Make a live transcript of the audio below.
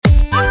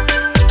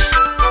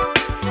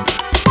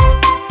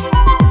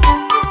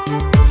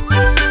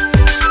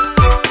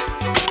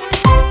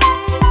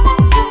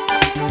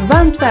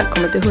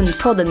välkommen till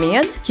Hundpodden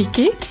med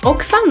Kiki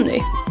och Fanny.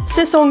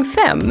 Säsong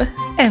 5.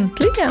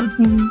 Äntligen!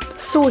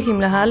 Så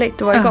himla härligt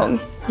att vara igång.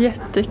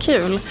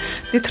 Jättekul.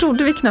 Det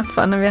trodde vi knappt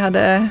när vi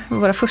hade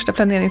våra första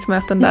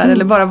planeringsmöten där.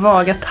 Eller bara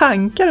vaga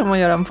tankar om att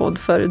göra en podd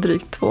för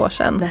drygt 2 år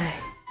sedan.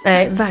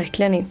 Nej,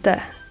 verkligen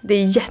inte. Det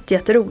är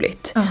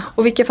jätteroligt.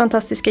 Och vilka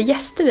fantastiska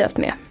gäster vi har haft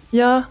med.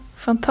 Ja,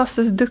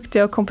 fantastiskt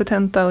duktiga och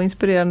kompetenta och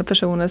inspirerande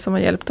personer som har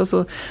hjälpt oss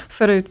att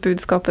föra ut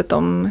budskapet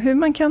om hur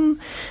man kan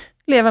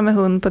leva med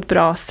hund på ett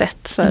bra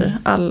sätt för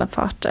alla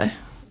parter.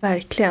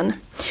 Verkligen.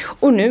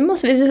 Och nu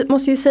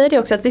måste ju säga det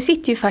också att vi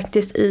sitter ju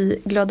faktiskt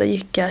i Glada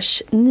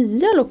Jyckars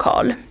nya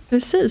lokal.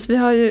 Precis, vi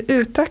har ju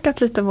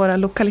utökat lite våra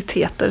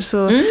lokaliteter.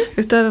 Så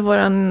utöver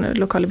våran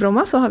lokal i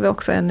Bromma så har vi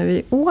också en nu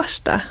i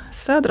Årsta,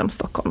 söder om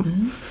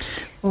Stockholm.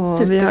 Och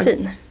superfin.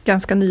 Vi har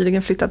ganska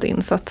nyligen flyttat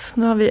in så att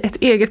nu har vi ett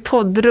eget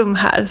poddrum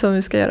här som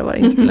vi ska göra våra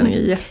inspelningar.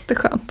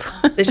 Jätteskönt.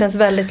 Det känns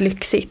väldigt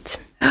lyxigt.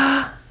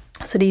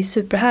 Så det är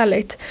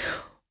superhärligt.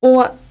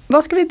 Och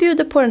vad ska vi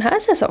bjuda på den här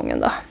säsongen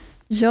då?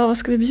 Ja, vad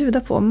ska vi bjuda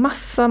på?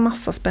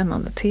 Massa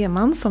spännande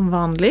teman som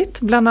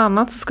vanligt. Bland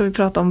annat så ska vi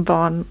prata om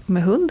barn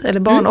med hund, eller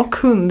barn och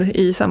hund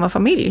i samma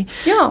familj.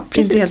 Ja,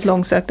 precis. Inte helt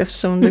långsökt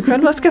eftersom du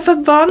själv har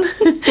skaffat barn.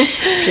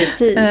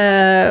 Precis.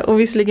 Och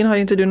visserligen har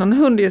ju inte du någon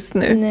hund just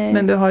nu,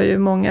 men du har ju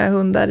många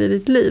hundar i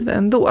ditt liv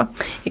ändå.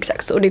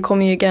 Exakt, och det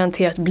kommer ju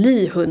garanterat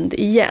bli hund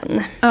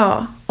igen.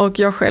 Ja, och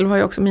jag själv har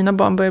ju också, mina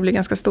barn börjar bli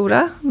ganska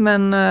stora,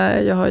 men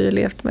jag har ju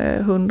levt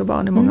med hund och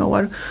barn i många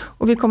år.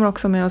 Och vi kommer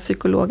också med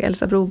psykolog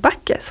Elsa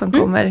Brobacke som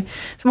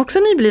också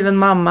är nybliven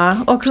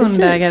mamma och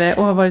hundägare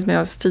och har varit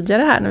med oss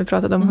tidigare här när vi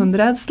pratade om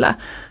hundrädsla.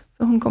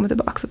 Så hon kommer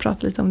tillbaka och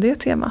prata lite om det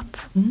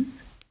temat.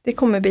 Det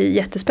kommer bli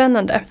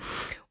jättespännande.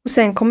 Och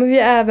sen kommer vi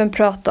även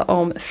prata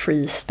om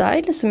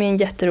freestyle som är en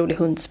jätterolig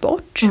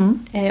hundsport.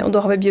 Och då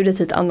har vi bjudit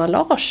hit Anna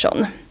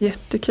Larsson.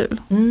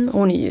 Jättekul.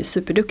 Hon är ju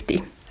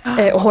superduktig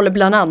och håller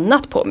bland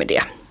annat på med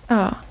det.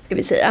 Ska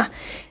vi säga.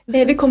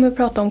 Vi kommer att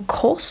prata om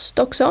kost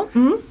också.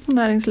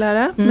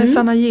 Näringslära med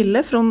Sanna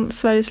Gille från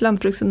Sveriges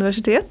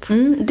lantbruksuniversitet.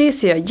 Det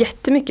ser jag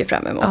jättemycket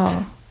fram emot.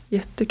 Ja,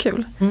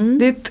 jättekul.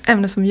 Det är ett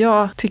ämne som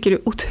jag tycker är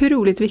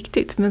otroligt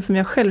viktigt men som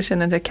jag själv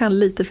känner att jag kan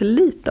lite för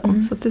lite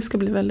om. Så att det ska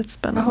bli väldigt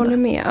spännande. Jag håller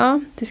med. Ja,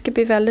 det ska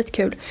bli väldigt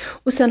kul.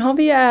 Och sen har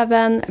vi ju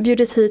även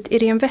bjudit hit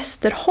Irene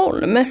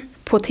Westerholm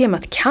på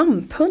temat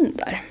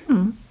kamphundar.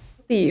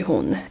 Det är ju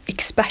hon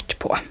expert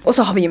på. Och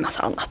så har vi ju en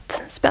massa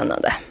annat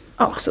spännande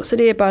också. Så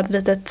det är bara ett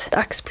litet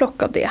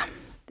axplock av det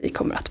vi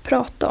kommer att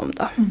prata om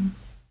då.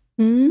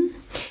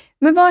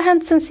 Men vad har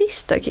hänt sen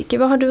sist då, Kiki?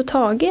 Vad har du och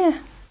Tage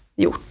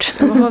gjort?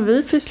 Vad har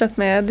vi pysslat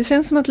med? Det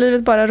känns som att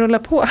livet bara rullar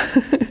på.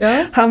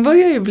 Ja. Han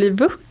börjar ju bli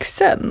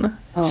vuxen,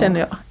 känner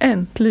jag.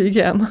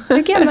 Äntligen.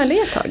 Hur gammal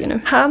är Tage nu?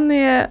 Han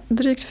är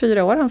drygt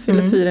 4 år. Han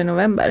fyller 4 i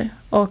november.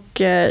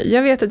 Och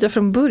jag vet att jag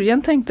från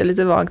början tänkte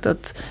lite vagt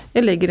att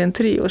jag lägger en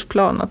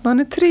 3-årsplan. Att när han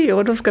är 3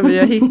 år då ska vi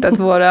ha hittat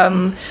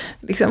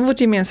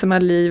vårt gemensamma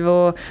liv.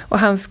 Och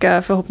han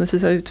ska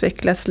förhoppningsvis ha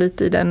utvecklats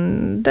lite i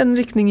den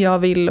riktning jag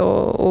vill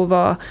och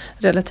vara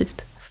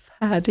relativt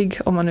färdig,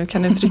 om man nu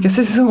kan uttrycka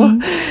sig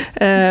så.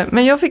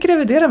 Men jag fick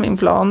revidera min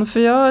plan för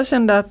jag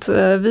kände att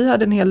vi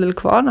hade en hel del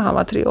kvar när han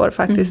var 3 år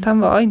faktiskt. Han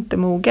var inte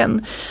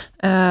mogen.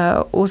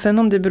 Och sen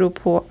om det beror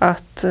på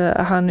att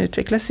han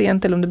utvecklas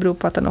sent eller om det beror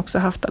på att han också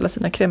haft alla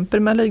sina krämpor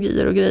med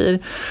allergier och grejer,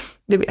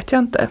 det vet jag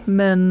inte.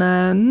 Men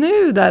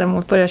nu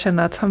däremot börjar jag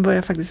känna att han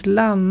börjar faktiskt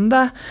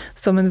landa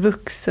som en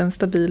vuxen,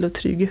 stabil och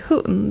trygg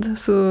hund.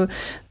 Så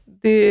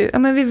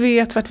men vi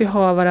vet vart vi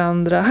har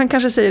varandra. Han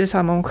kanske säger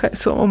detsamma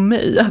om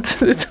mig. Att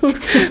det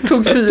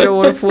tog 4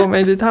 år att få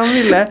mig dit han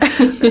ville.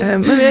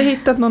 Men vi har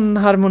hittat någon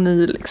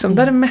harmoni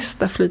där det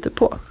mesta flyter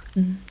på.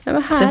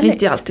 Sen finns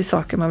det ju alltid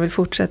saker man vill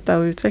fortsätta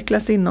och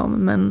utvecklas inom.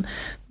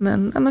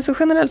 Men så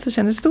generellt så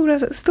känner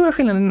jag stora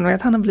skillnaden är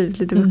att han har blivit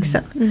lite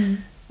vuxen.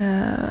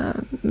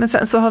 Men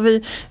sen så har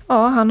vi,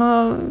 han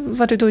har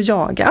varit ute och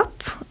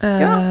jagat.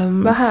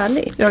 Vad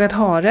härligt. Jagat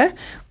hare.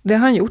 Det har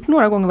han gjort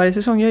några gånger varje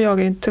säsong. Jag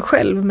jagar ju inte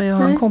själv, men jag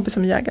har en kompis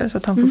som jägare så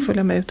att han får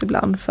följa med ut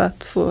ibland för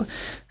att få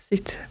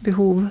sitt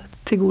behov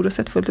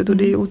tillgodosett fullt ut. Och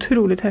det är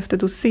otroligt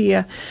häftigt att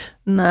se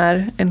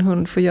när en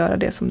hund får göra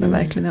det som den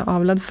verkligen är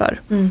avlad för.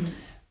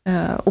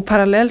 Och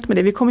parallellt med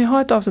det, vi kommer ju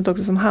ha ett avsnitt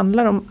också som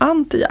handlar om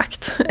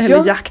antijakt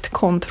eller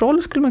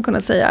jaktkontroll skulle man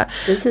kunna säga.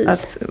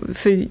 Att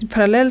för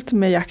parallellt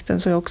med jakten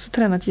så har jag också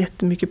tränat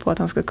jättemycket på att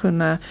han ska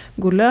kunna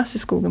gå lös i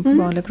skogen på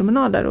vanliga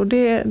promenader och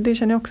det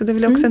känner jag också, det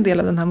vill jag också en del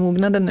av den här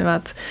mognaden nu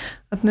att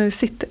nu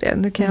sitter det,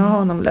 nu kan jag ha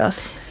honom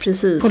lös.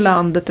 På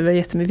landet, det var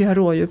jättemycket, vi har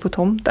rådjur på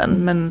tomten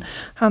men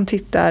han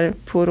tittar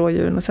på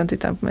rådjuren och sen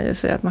tittar han på mig och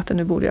säger att Matte,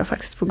 nu borde jag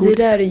faktiskt få gods.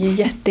 Det där är ju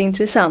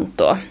jätteintressant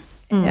då.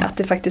 Att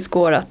det faktiskt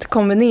går att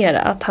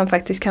kombinera. Att han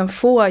faktiskt kan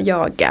få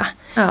jaga.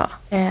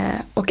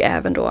 Och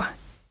även då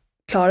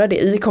klara det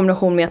i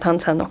kombination med att han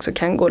sen också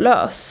kan gå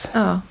lös.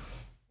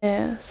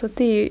 Så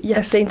det är ju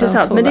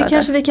jätteintressant. Men det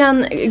kanske vi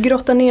kan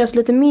grotta ner oss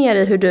lite mer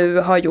i hur du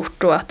har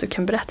gjort och att du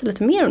kan berätta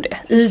lite mer om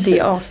det i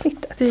det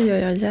avsnittet. Det gör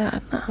jag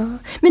gärna.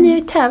 Men ni har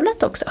ju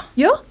tävlat också.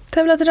 Ja,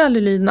 tävlat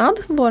rallylydnad,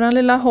 våran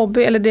lilla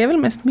hobby, eller det är väl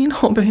mest min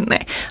hobby.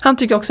 Nej, han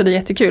tycker också det är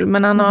jättekul,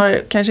 men han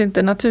har kanske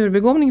inte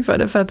naturbegåvning för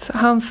det, för att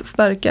hans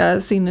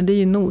starka sinne, det är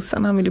ju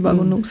nosen. Han vill ju bara gå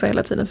och nosa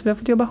hela tiden, så vi har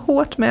fått jobba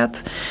hårt med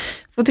att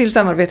få till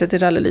samarbetet i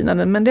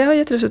rallylydnaden, men det har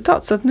gett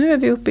resultat, så att nu är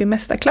vi uppe i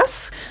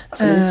mästarklass.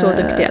 Alltså ni är så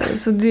duktiga.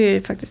 Så det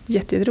är faktiskt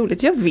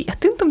jätteroligt. Jag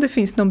vet inte om det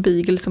finns någon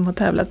beagle som har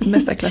tävlat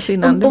mästarklass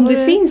innan. Om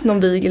det finns någon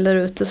beagle där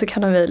ute så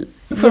kan de väl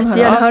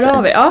jättegärna höra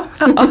av er. Ja.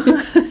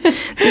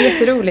 Det är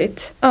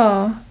jätteroligt.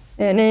 Ja.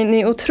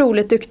 Ni är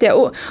otroligt duktiga.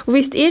 Och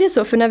visst är det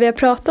så, för när vi har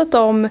pratat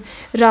om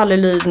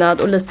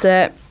rallylydnad och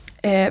lite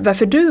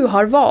varför du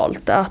har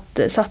valt att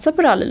satsa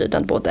på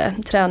rallylydnad, både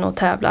träna och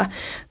tävla,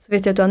 så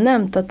vet jag att du har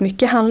nämnt att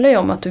mycket handlar ju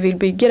om att du vill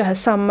bygga det här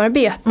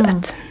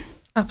samarbetet.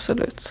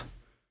 Absolut.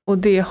 Och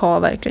det har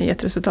verkligen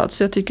gett resultat.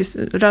 Så jag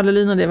tycker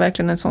rallylydnad är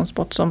verkligen en sån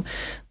sport som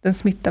den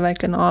smittar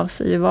verkligen av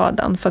sig i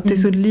vardagen. För att det är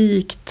så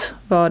likt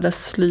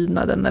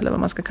vardagslydnaden, eller vad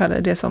man ska kalla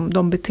det. Det är som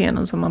de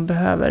beteenden som man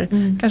behöver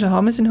kanske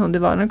ha med sin hund i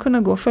vardagen.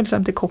 Kunna gå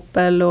följsamt i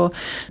koppel och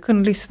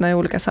kunna lyssna i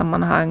olika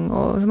sammanhang.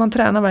 Och så man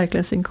tränar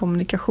verkligen sin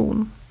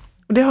kommunikation.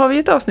 Och det har vi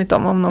ett avsnitt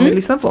om någon vill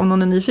lyssna på, om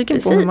någon är nyfiken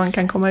på hur man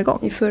kan komma igång.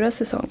 I förra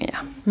säsongen, ja.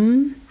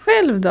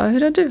 Själv då,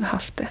 hur har du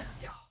haft det?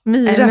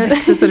 Mira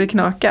växer så det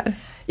knakar.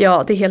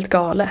 Ja, det är helt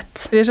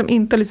galet. För er som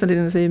inte har lyssnat till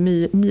den så är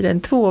Mira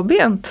en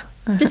tvåbent.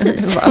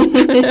 Precis, ja,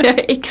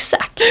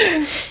 exakt.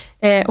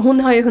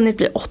 Hon har ju hunnit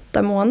bli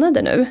 8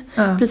 månader nu.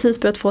 Precis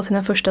börjat få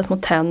sina första små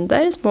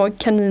tänder, små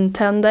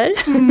kanintänder.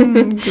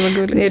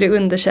 Nere i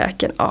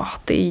underkäken. Ja,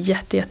 det är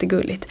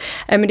jättegulligt.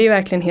 Men det är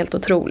verkligen helt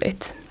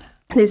otroligt.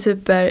 Det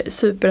är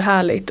super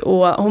härligt,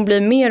 och hon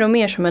blir mer och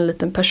mer som en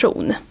liten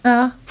person.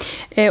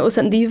 Och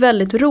sen det är ju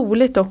väldigt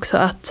roligt också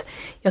att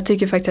jag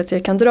tycker faktiskt att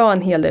jag kan dra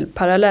en hel del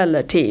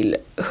paralleller till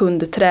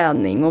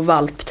hundträning och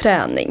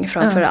valpträning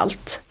framför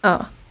allt.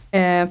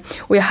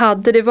 Och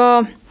det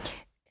var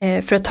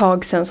för ett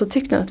tag sedan så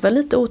tyckte hon att det var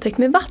lite otäckt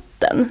med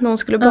vatten när hon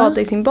skulle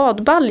bada i sin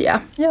badbalja.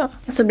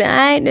 Så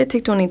det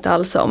tyckte hon inte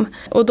alls om.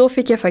 Och då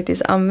fick jag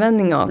faktiskt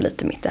användning av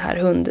lite mitt det här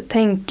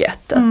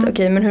hundtänket. Att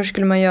okej, men hur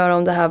skulle man göra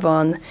om det här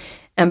var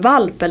en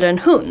valp eller en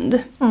hund?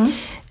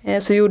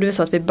 Så gjorde vi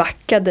så att vi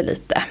backade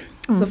lite.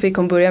 Så fick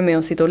hon börja med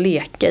att sitta och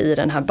leka i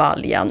den här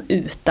baljan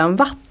utan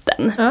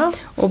vatten.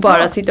 Och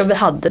bara sitta, och vi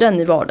hade den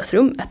i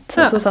vardagsrummet.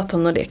 Så satt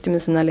hon och lekte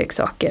med sina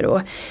leksaker.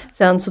 Och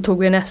sen så tog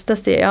vi nästa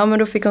steg. Ja, men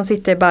då fick hon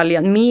sitta i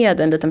baljan med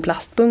en liten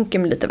plastbunke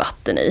med lite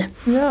vatten i.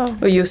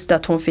 Och just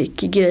att hon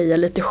fick greja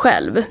lite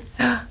själv.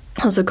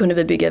 Och så kunde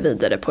vi bygga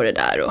vidare på det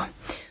där.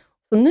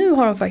 Och nu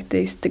har hon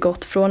faktiskt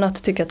gått från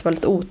att tycka att det var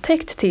lite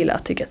otäckt till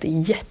att tycka att det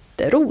är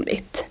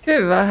jätteroligt.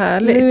 Gud vad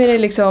härligt. Nu är det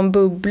liksom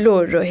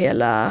bubblor och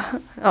hela...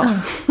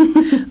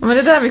 Men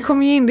det där vi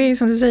kommer ju in, det är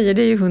som du säger,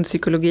 det är ju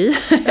hundpsykologi.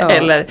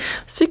 Eller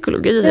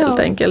psykologi helt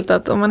enkelt.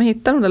 Att om man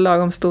hittar de där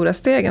lagom stora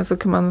stegen så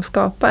kan man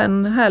skapa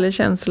en härlig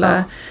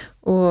känsla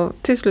och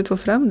till slut få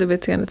fram det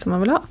beteendet som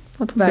man vill ha.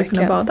 Att de ska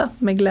kunna bada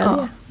med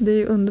glädje. Det är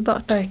ju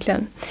underbart.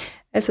 Verkligen.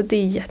 Alltså det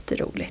är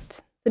jätteroligt.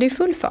 Så det är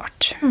full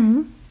fart.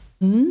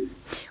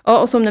 Ja,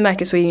 och som ni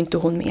märker så är ju inte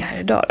hon med här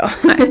idag då.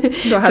 Nej,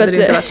 då hade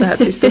det inte varit så här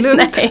tyst och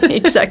lugnt.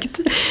 Nej, exakt.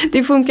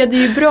 Det funkade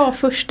ju bra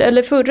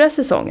förra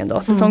säsongen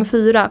då, säsong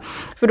 4.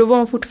 För då var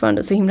hon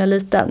fortfarande så himla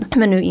liten.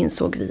 Men nu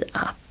insåg vi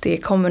att det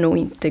kommer nog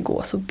inte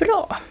gå så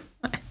bra.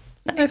 Nej.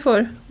 Nu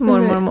får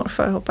mormor och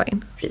morfar hoppa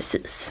in.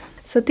 Precis.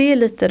 Så det är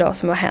lite då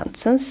som har hänt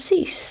sen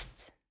sist.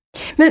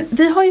 Men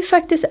vi har ju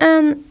faktiskt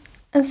en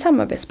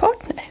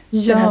samarbetspartner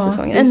den här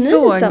säsongen. En ny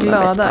så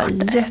glada,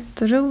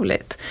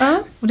 jätteroligt.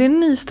 Och det är en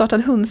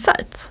nystartad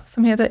hundsajt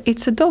som heter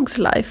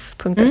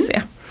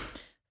itsadogslife.se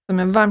som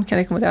jag varmt kan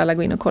rekommendera alla att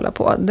gå in och kolla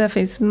på. Där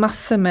finns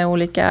massor med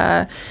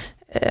olika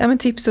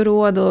tips och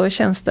råd och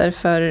tjänster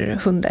för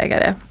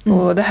hundägare.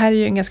 Och det här är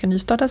ju en ganska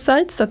nystartad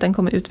sajt så att den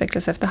kommer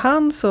utvecklas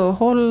efterhand, så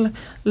håll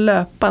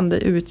löpande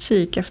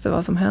utkik efter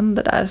vad som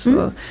händer där,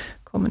 så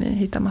kommer ni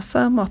hitta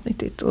massa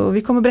matnyttigt. Och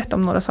vi kommer berätta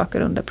om några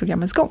saker under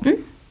programmens gång.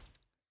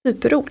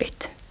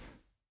 Superroligt.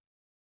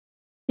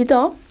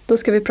 Idag då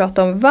ska vi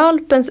prata om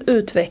valpens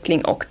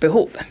utveckling och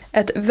behov.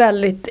 Ett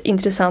väldigt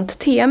intressant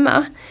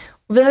tema.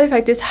 Och vi har ju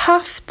faktiskt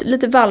haft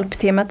lite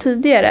valptema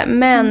tidigare,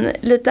 men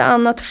lite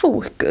annat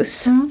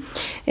fokus.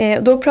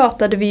 Då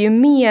pratade vi ju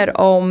mer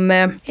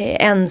om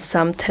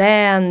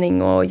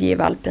ensamträning och ge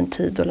valpen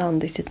tid att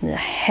landa i sitt nya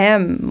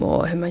hem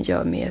och hur man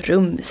gör med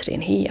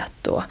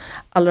rumsrenhet och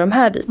alla de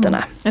här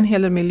bitarna. En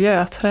hel del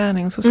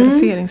miljöträning och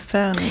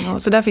socialiseringsträning.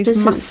 Och så där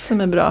finns massor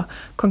med bra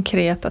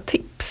konkreta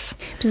tips.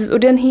 Precis, och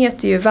den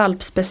heter ju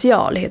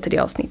Valpspecial, heter det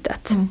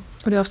avsnittet.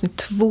 Och det är avsnitt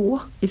 2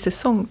 i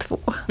säsong 2.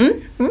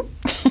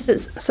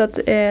 Precis, så att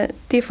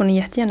det får ni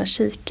jättegärna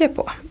kika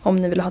på om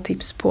ni vill ha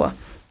tips på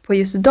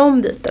just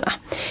de bitarna.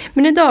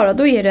 Men idag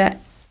då är det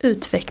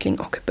utveckling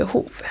och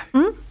behov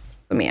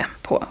som är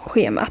på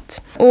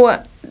schemat. Och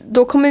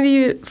då kommer vi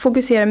ju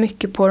fokusera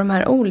mycket på de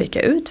här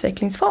olika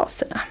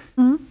utvecklingsfaserna.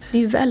 Det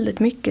är ju väldigt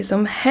mycket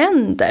som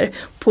händer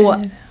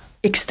på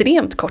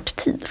extremt kort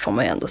tid, får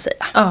man ju ändå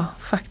säga. Ja,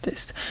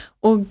 faktiskt.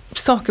 Och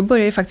saker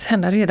börjar ju faktiskt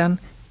hända redan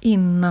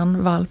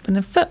innan valpen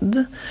är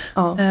född.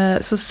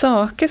 Så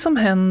saker som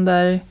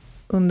händer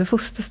under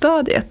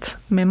fosterstadiet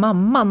med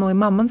mamman och i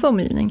mammans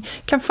omgivning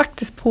kan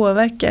faktiskt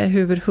påverka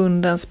hur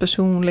hundens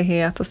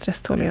personlighet och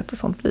stresstålighet och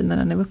sånt blir när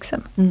den är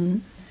vuxen.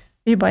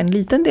 Det är ju bara en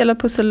liten del av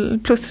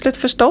pusslet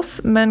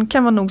förstås, men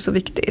kan vara nog så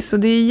viktig. Så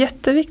det är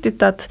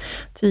jätteviktigt att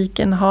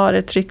tiken har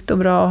ett tryggt och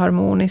bra och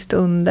harmoniskt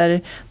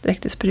under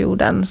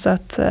dräktighetsperioden så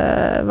att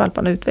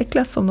valparna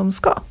utvecklas som de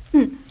ska.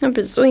 Ja,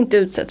 precis. Och inte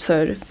utsätts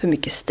för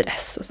mycket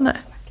stress och sånt.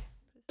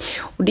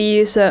 Och det är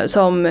ju så,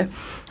 som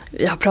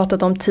vi har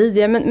pratat om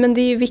tidigare, men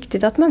det är ju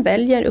viktigt att man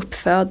väljer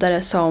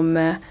uppfödare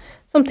som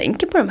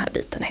tänker på de här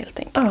bitarna helt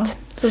enkelt. Ja.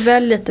 Så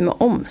välj lite med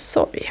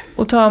omsorg.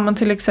 Och tar man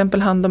till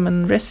exempel hand om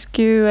en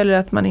rescue eller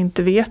att man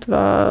inte vet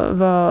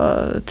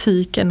vad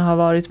tiken har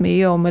varit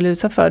med om eller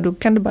utsatt för, då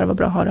kan det bara vara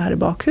bra att ha det här i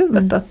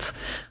bakhuvudet.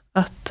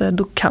 Att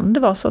då kan det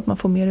vara så att man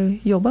får mer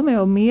att jobba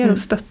med och mer att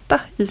stötta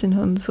i sin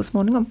hund så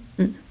småningom.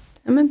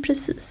 Ja, men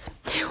precis.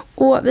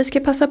 Och vi ska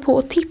passa på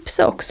att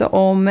tipsa också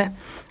om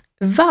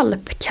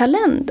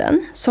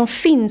valpkalendern som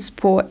finns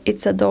på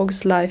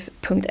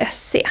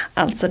itsadogslife.se,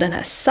 alltså den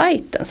här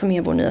sajten som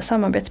är vår nya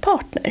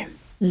samarbetspartner.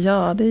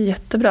 Ja, det är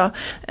jättebra.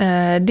 Det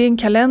är en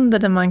kalender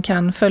där man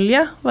kan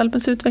följa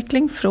valpens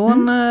utveckling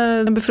från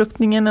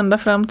befruktningen ända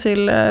fram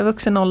till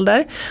vuxen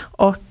ålder.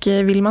 Och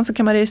vill man så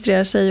kan man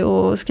registrera sig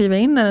och skriva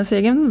in när ens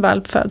egen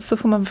valp föds, så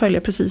får man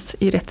följa precis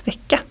i rätt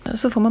vecka.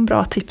 Så får man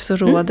bra tips och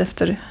råd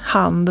efter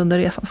hand under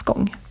resans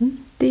gång.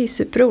 Det är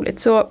superroligt,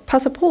 så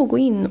passa på att gå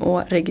in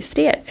och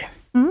registrera er.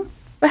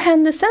 Vad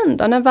händer sen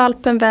då när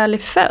valpen väl är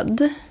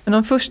född? Men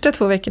de första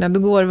 2 veckorna då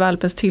går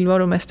valpens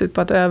tillvaro mest ut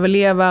på att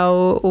överleva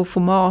och få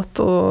mat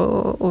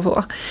och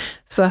så.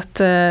 Så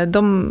att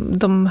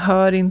de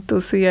hör inte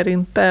och ser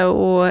inte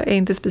och är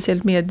inte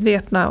speciellt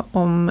medvetna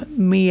om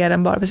mer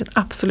än bara sin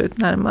absolut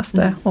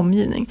närmaste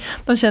omgivning.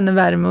 De känner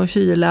värme och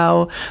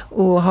kyla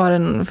och har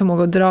en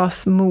förmåga att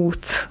dras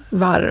mot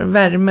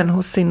värmen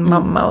hos sin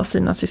mamma och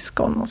sina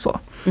syskon och så.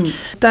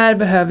 Där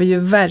behöver ju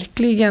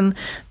verkligen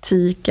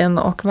tiken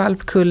och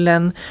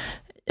valpkullen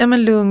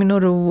lugn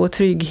och ro och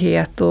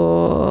trygghet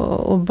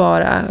och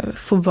bara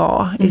få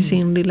vara i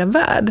sin lilla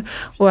värld.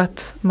 Och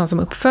att man som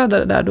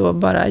uppfödare där då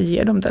bara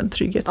ger dem den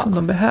trygghet som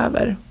de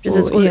behöver.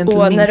 Precis, och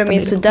när de är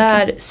så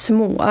där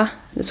små,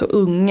 så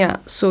unga,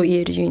 så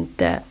är det ju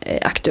inte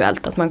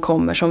aktuellt att man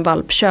kommer som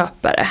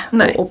valpköpare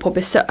och på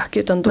besök,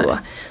 utan då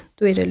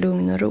är det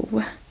lugn och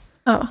ro.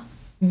 Ja.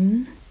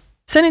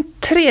 Sen i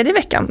 3:e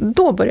veckan,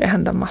 då börjar det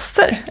hända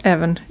massor,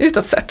 även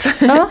utåt sett.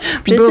 Ja,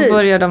 då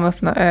börjar de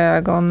öppna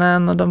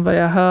ögonen och de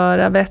börjar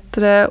höra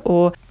bättre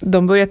och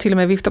de börjar till och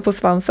med vifta på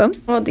svansen.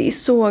 Ja, det är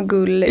så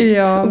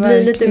gulligt och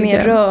blir lite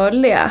mer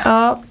rörliga.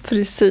 Ja,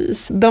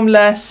 precis. De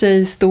lär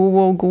sig stå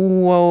och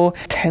gå och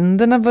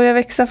tänderna börjar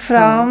växa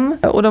fram.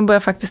 Och de börjar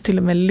faktiskt till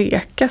och med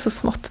leka så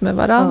smått med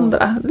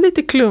varandra.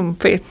 Lite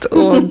klumpigt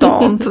och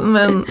dant,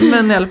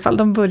 men i alla fall,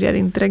 de börjar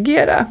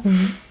interagera.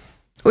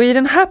 Och i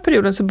den här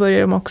perioden så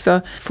börjar de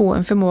också få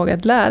en förmåga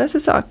att lära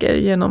sig saker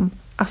genom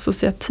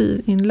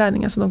associativ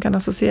inlärning. Alltså de kan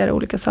associera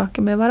olika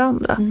saker med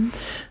varandra.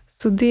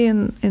 Så det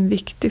är en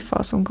viktig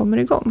fas som kommer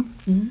igång.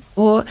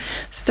 Och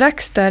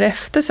strax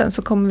därefter sen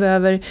så kommer vi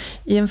över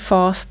i en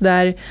fas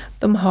där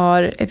de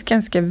har ett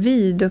ganska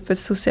vidöppet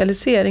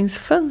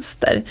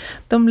socialiseringsfönster.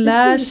 De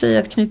lär sig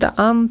att knyta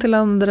an till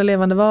andra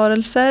levande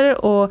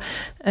varelser och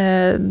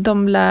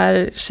de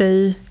lär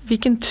sig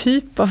vilken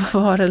typ av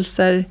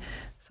varelser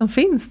som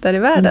finns där i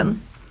världen.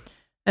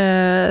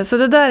 Så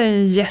det där är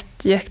en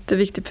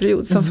jätteviktig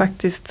period som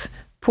faktiskt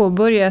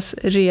påbörjas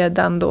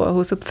redan då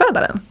hos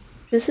uppfödaren.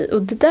 Precis,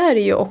 och det där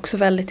är ju också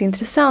väldigt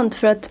intressant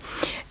för att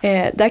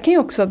där kan ju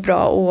också vara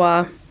bra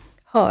att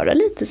höra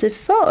lite sig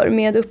för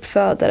med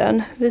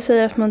uppfödaren. Vi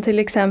säger att man till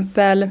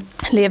exempel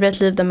lever ett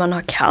liv där man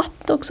har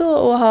katt också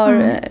och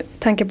har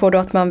tankar på då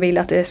att man vill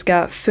att det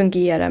ska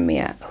fungera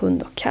med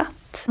hund och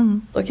katt.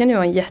 Då kan det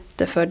vara en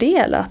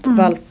jättefördel att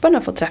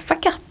valparna får träffa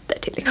katter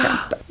till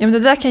exempel. Ja, men det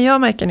där kan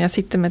jag märka när jag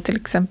sitter med till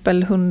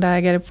exempel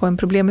hundägare på en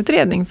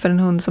problemutredning för en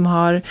hund som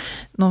har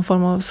någon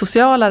form av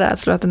sociala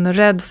rädslor, att den är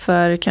rädd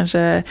för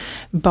kanske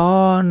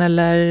barn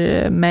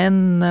eller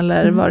män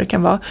eller vad det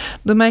kan vara.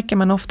 Då märker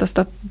man oftast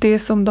att det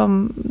som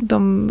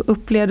de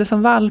upplevde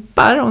som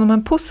valpar, om de har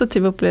en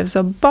positiv upplevelse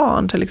av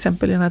barn till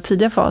exempel i den här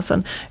tidiga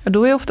fasen, ja,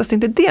 då är oftast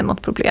inte det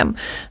något problem.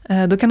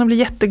 Då kan de bli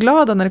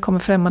jätteglada när det kommer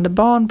främmande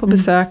barn på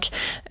besök,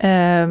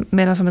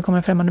 medan om det kommer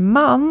en främmande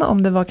man,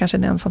 om det var kanske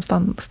en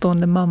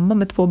ensamstående mamma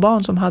med 2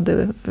 barn som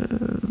hade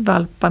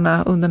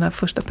valparna under den här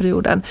första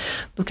perioden,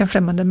 då kan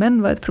främmande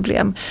män vara ett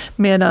problem.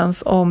 Medan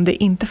om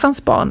det inte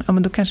fanns barn, ja,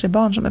 men då kanske det är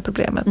barn som är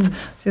problemet.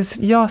 Så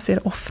jag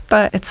ser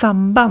ofta ett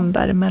samband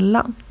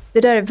däremellan.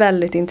 Det där är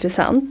väldigt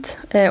intressant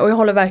och jag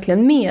håller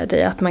verkligen med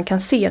dig att man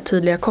kan se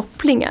tydliga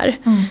kopplingar.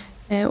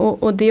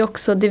 Och det,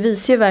 också, det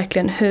visar ju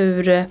verkligen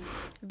hur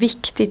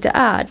viktigt det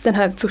är den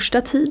här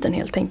första tiden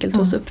helt enkelt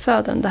hos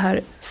uppfödaren, det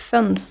här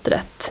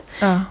fönstret.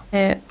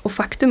 Och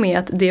faktum är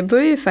att det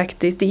börjar ju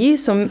faktiskt, det är ju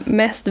som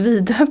mest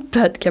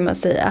vidöppet kan man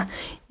säga,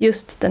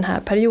 just den här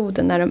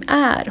perioden när de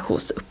är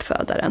hos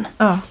uppfödaren.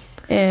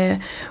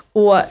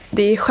 Och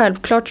det är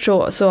självklart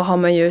så har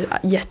man ju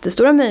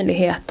jättestora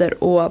möjligheter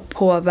att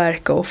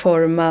påverka och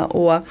forma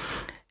och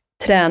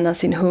träna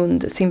sin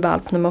hund, sin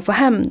valp när man får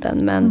hem den.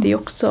 Men det är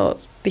också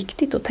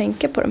viktigt att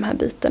tänka på de här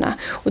bitarna.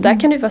 Och där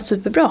kan det vara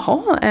superbra att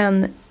ha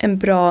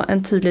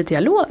en tydlig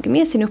dialog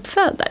med sin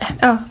uppfödare.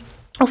 Ja.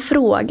 Och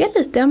fråga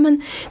lite,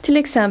 till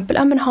exempel,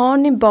 har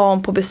ni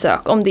barn på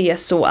besök om det är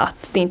så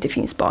att det inte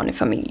finns barn i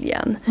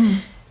familjen?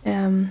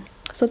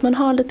 Så att man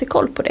har lite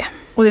koll på det.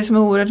 Och det som är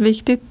oerhört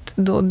viktigt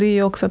då, det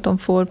är också att de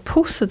får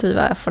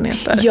positiva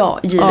erfarenheter. Ja,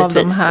 givetvis. Av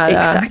de här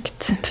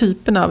exakt.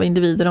 Typerna av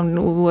individer,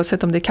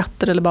 oavsett om det är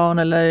katter eller barn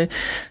eller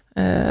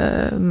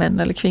män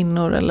eller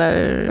kvinnor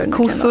eller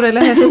kossor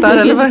eller hästar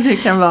eller vad det nu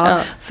kan vara.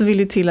 Så vill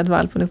det till att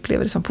valpen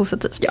upplever det som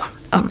positivt. Ja,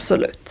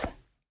 absolut.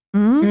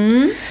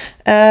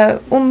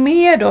 Och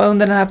mer då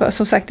under den här,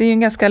 som sagt det är ju en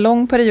ganska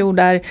lång period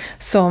där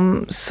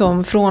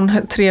som från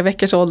 3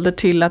 veckors ålder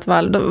till att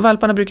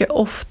valparna brukar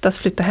oftast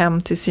flytta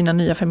hem till sina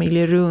nya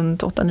familjer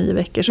runt 8-9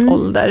 veckors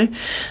ålder.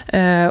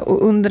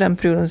 Och under den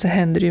perioden så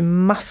händer det ju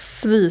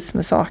massvis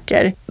med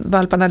saker.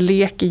 Valparna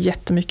leker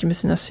jättemycket med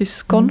sina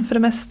syskon för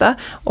det mesta,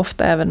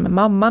 ofta även med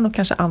mamman och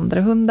kanske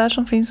andra hundar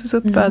som finns hos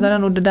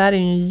uppfödaren, och det där är ju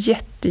en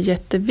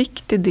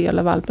jätteviktig del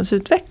av valpens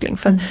utveckling,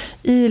 för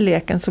i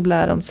leken så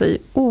lär de sig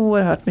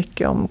oerhört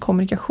mycket om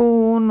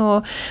kommunikation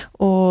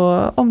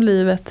och om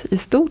livet i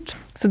stort.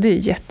 Så det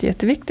är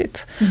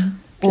jätteviktigt.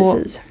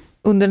 Precis.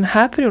 Och under den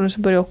här perioden så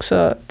börjar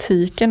också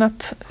tiken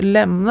att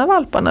lämna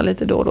valparna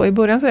lite då och då. I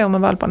början så är hon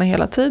med valparna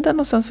hela tiden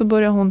och sen så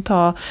börjar hon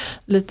ta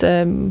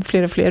lite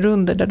fler och fler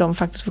runder där de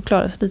faktiskt får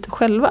klara sig lite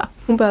själva.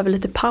 Hon behöver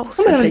lite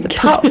paus.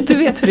 Du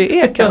vet hur det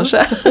är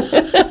kanske.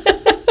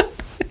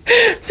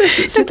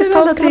 Precis, lite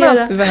paus kan man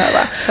alltid behöva.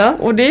 Ja.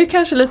 Och det är ju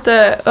kanske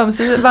lite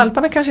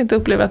valparna kanske inte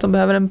upplever att de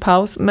behöver en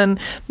paus,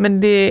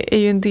 men det är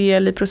ju en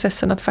del i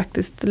processen att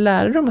faktiskt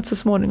lära dem att så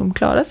småningom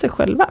klara sig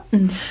själva.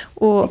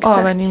 Och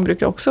avvänjning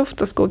brukar också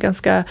oftast gå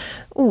ganska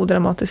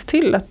odramatiskt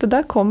till, att det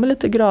där kommer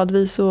lite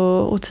gradvis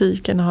och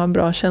tiken har en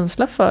bra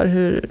känsla för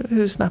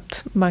hur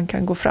snabbt man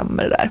kan gå fram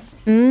med det där.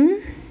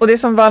 Och det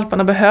som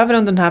valparna behöver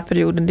under den här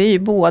perioden, det är ju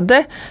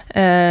både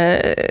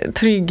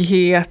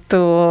trygghet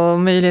och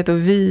möjlighet att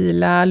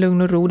vila,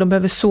 lugn och ro. De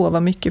behöver sova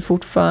mycket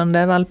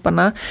fortfarande,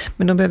 valparna.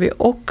 Men de behöver ju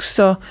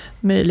också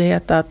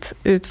möjlighet att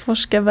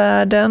utforska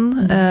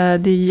världen.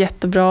 Det är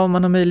jättebra om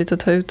man har möjlighet att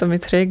ta ut dem i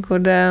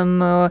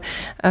trädgården och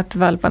att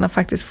valparna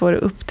faktiskt får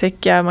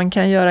upptäcka. Man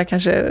kan göra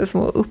kanske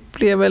små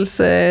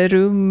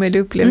upplevelserum eller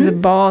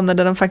upplevelsebanor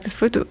där de faktiskt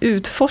får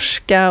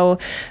utforska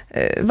och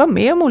vara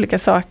med om olika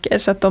saker,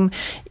 så att de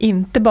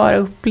inte bara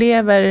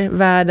upplever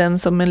världen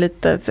som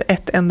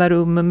ett enda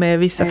rum med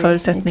vissa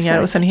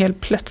förutsättningar och sen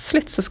helt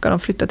plötsligt så ska de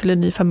flytta till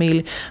en ny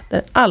familj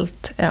där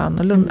allt är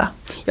annorlunda.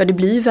 Ja, det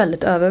blir ju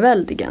väldigt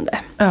överväldigande.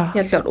 Ja.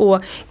 Helt klart.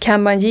 Och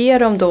kan man ge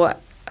dem då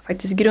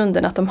faktiskt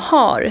grunden att de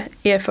har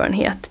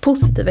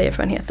positiva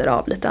erfarenheter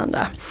av lite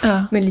andra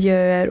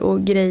miljöer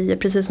och grejer,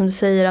 precis som du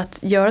säger, att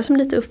göra som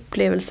lite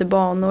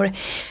upplevelsebanor,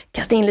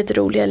 kasta in lite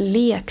roliga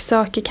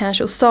leksaker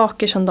kanske och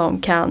saker som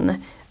de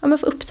kan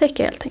få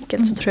upptäcka helt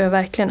enkelt, så tror jag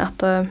verkligen att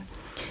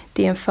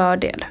det är en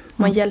fördel.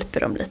 Man hjälper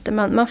dem lite,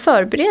 man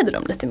förbereder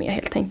dem lite mer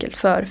helt enkelt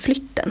för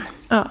flytten.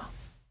 Ja.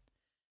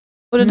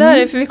 Och det där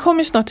är, för vi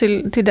kommer ju snart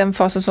till den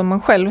fasen som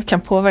man själv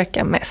kan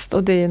påverka mest,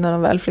 och det är när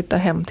de väl flyttar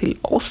hem till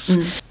oss.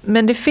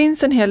 Men det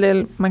finns en hel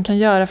del man kan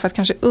göra för att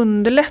kanske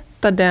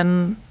underlätta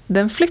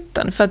den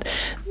flytten. För att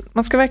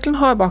man ska verkligen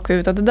ha i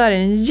bakhuvudet att det där är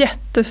en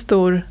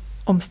jättestor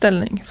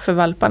omställning för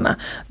valparna.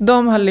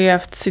 De har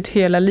levt sitt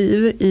hela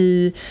liv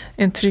i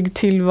en trygg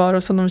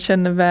tillvaro som de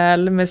känner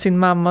väl med sin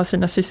mamma och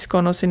sina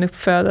syskon och sin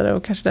uppfödare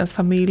och kanske deras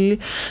familj.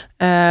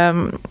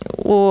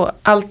 Och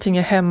allting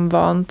är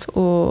hemvant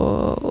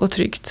och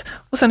tryggt.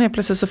 Och sen helt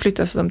plötsligt så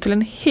flyttas de till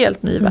en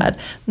helt ny värld.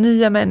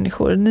 Nya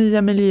människor,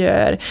 nya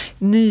miljöer,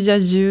 nya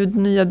ljud,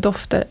 nya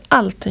dofter.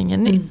 Allting är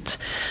nytt.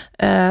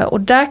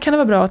 Och där kan det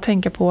vara bra att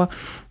tänka på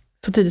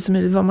så tidigt som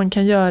möjligt vad man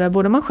kan göra,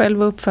 både man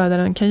själv och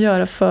uppfödaren kan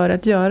göra för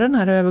att göra den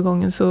här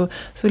övergången så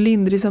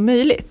lindrig som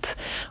möjligt.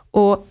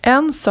 Och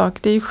en sak,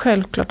 det är ju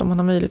självklart om man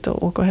har möjlighet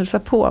att åka och hälsa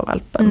på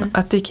valpen,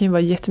 att det kan ju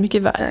vara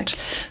jättemycket värt.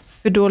 Exakt.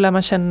 För då lär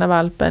man känna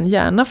valpen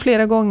gärna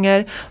flera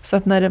gånger, så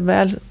att när det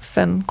väl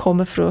sen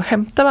kommer för att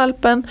hämta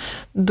valpen,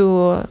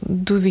 då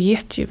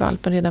vet ju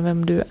valpen redan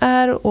vem du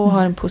är och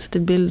har en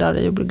positiv bild av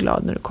dig och blir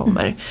glad när du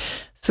kommer.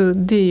 Så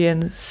det är ju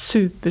en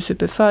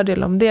super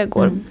fördel om det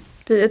går.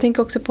 Jag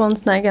tänker också på en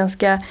sån här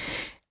ganska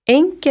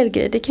enkel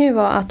grej. Det kan ju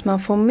vara att man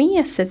får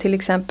med sig till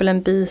exempel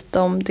en bit,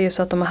 om det är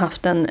så att de har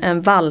haft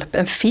en valp,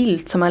 en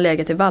filt som har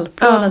legat i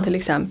valplådan till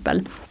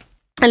exempel.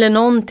 Eller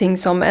någonting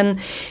som en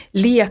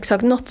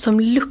leksak, något som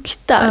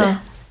luktar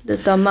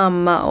lite av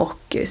mamma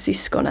och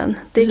syskonen.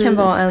 Det kan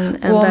vara en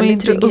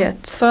väldigt trygghet. Och om inte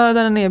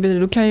uppfödaren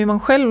erbjuder, då kan ju man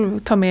själv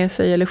ta med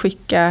sig eller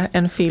skicka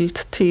en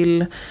filt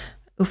till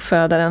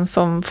uppfödaren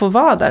som får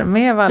vara där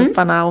med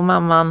valparna och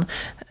mamman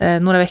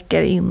några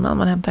veckor innan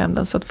man hämtar hem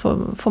den, så att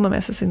får man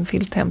med sig sin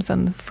filt hem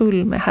sen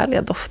full med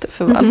härliga dofter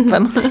för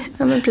valpen.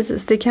 Ja, men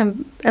precis,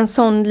 en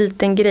sån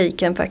liten grej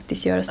kan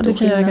faktiskt göra stor skillnad. Det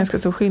kan göra ganska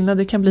stor skillnad.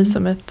 Det kan bli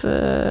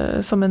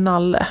som en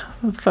nalle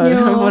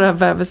för våra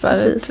bebisar.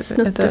 Precis,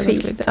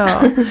 snuttefilt.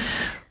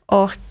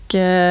 Ja.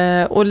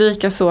 Och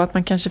lika så att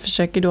man kanske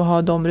försöker då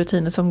ha de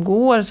rutiner som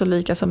går så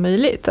lika som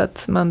möjligt.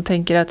 Att man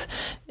tänker att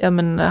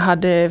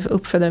hade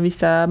uppfödaren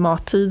vissa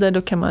mattider,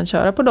 då kan man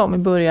köra på dem i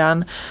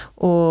början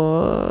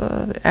och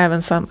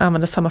även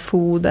använda samma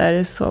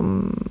foder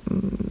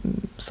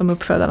som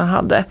uppfödarna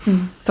hade.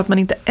 Så att man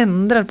inte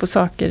ändrar på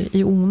saker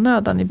i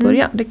onödan i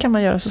början. Det kan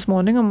man göra så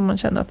småningom om man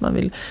känner att man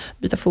vill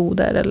byta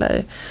foder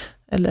eller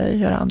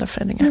göra andra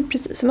förändringar. Ja,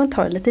 precis, så man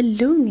tar det lite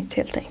lugnt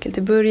helt enkelt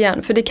i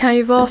början. För det kan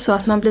ju vara så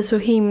att man blir så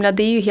himla,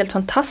 det är ju helt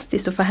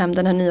fantastiskt att få hem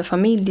den här nya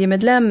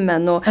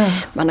familjemedlemmen och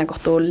man har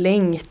gått och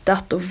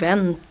längtat och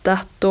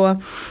väntat och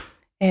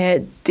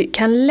det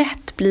kan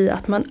lätt bli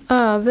att man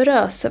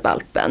överöser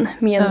valpen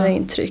med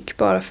intryck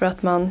bara för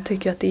att man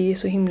tycker att det är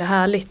så himla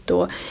härligt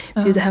och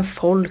bjuder hem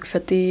folk för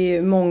att det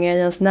är många i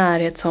ens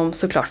närhet som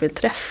såklart vill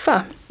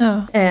träffa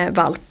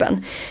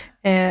valpen.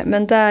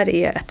 Men där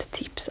är ett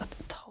tips att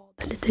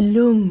lite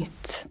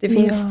lugnt. Det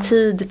finns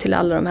tid till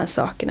alla de här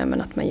sakerna,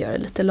 men att man gör det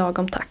lite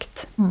lagom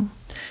takt.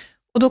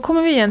 Och då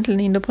kommer vi egentligen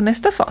in då på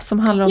nästa fas som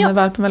handlar om när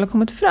valpen väl har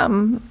kommit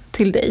fram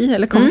till dig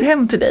eller kommit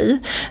hem till dig.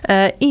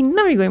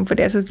 Innan vi går in på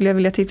det så skulle jag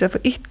vilja tipsa på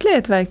ytterligare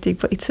ett verktyg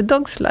på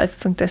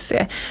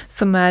itsadogslife.se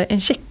som är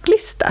en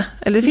checklista.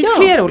 Eller det finns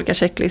flera olika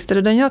checklistor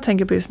och den jag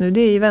tänker på just nu,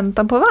 det är i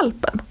väntan på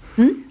valpen.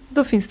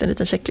 Då finns det en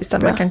liten checklista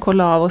där man kan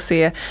kolla av och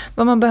se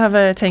vad man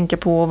behöver tänka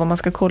på, vad man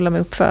ska kolla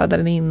med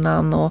uppfödaren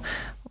innan och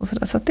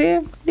sådär. Så att det är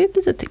ett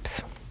litet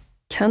tips.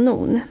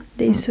 Kanon,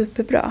 det är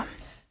superbra.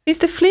 Finns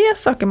det fler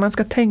saker man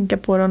ska tänka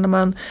på då när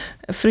man,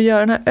 för att göra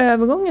den här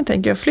övergången,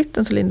 tänker jag,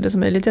 flytten så lindrigt som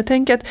möjligt. Jag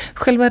tänker att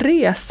själva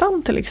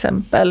resan till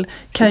exempel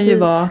kan ju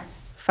vara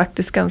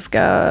faktiskt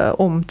ganska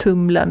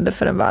omtumlande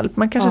för en valp.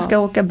 Man kanske ska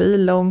åka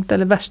bil långt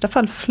eller i värsta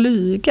fall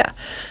flyga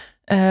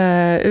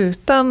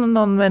utan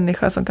någon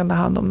människa som kan ta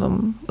hand om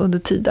dem under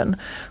tiden.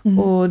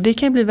 Och det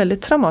kan ju bli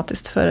väldigt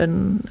traumatiskt för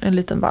en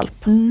liten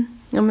valp.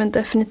 Ja, men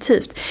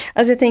definitivt.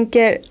 Alltså jag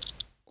tänker,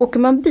 åker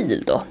man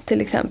bil då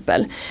till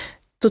exempel,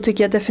 då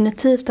tycker jag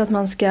definitivt att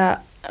man ska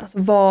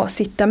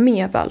sitta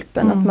med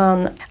valpen. Att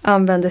man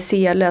använder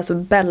sele, alltså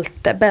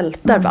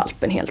bältar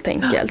valpen helt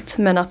enkelt.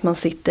 Men att man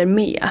sitter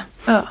med.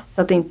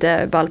 Så att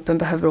inte valpen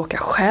behöver åka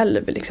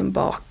själv liksom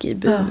bak i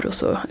bur och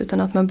så.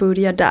 Utan att man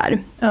börjar där.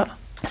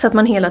 Så att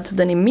man hela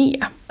tiden är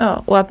med.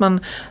 Ja, och att man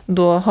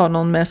då har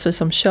någon med sig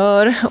som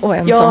kör och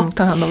en som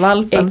tar hand om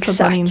valpen. Exakt.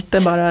 Så att man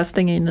inte bara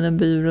stänger in i en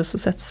bur och så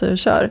sätter sig och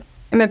kör.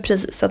 Men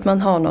precis, att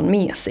man har någon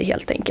med sig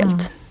helt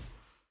enkelt.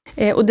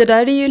 Och det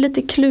där är ju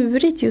lite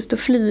klurigt just att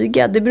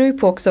flyga. Det beror ju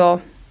på också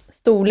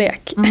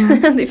storlek.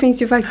 Det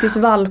finns ju faktiskt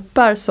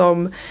valpar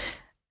som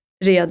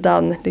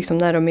redan liksom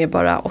när de är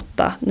bara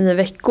 8-9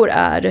 veckor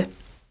är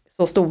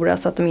så stora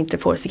så att de inte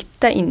får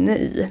sitta inne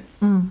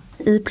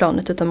i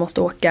planet utan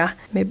måste åka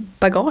med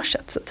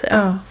bagaget så att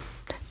säga.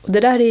 Och det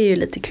där är ju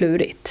lite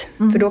klurigt.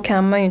 För då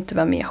kan man ju inte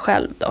vara med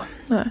själv då.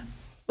 Nej.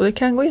 Och det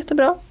kan gå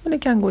jättebra, men det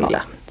kan gå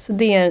illa. Så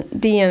det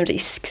är en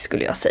risk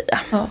skulle jag säga.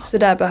 Så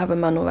där behöver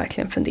man nog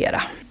verkligen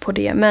fundera på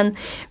det. Men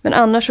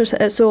annars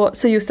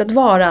så just att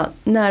vara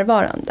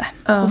närvarande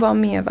och vara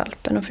med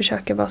valpen och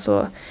försöka vara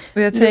så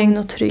lugn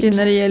och trygg.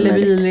 När det gäller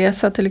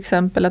bilresa till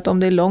exempel, att om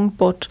det är långt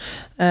bort,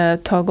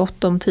 ta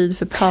gott om tid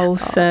för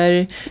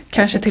pauser.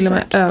 Kanske till och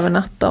med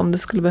övernatta om det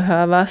skulle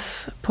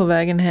behövas på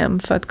vägen hem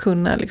för att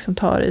kunna liksom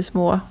ta det i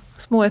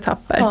små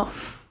etapper.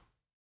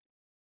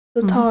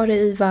 Så tar det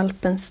i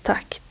valpens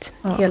takt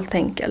helt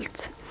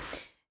enkelt.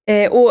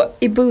 Och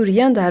i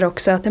början där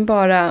också att den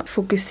bara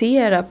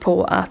fokuserar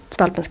på att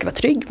valpen ska vara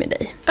trygg med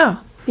dig.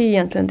 Det är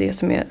egentligen det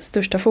som är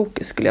största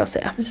fokus skulle jag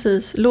säga.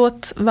 Precis.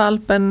 Låt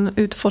valpen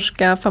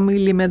utforska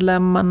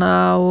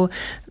familjemedlemmarna och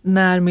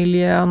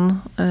närmiljön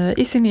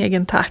i sin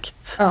egen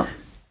takt.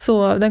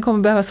 Så den kommer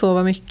behöva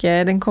sova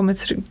mycket. Den kommer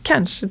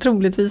kanske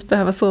troligtvis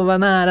behöva sova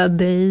nära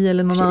dig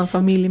eller någon annan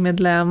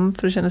familjemedlem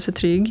för att känna sig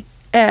trygg.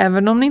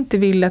 Även om ni inte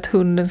vill att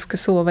hunden ska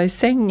sova i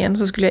sängen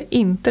så skulle jag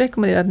inte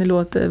rekommendera att ni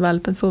låter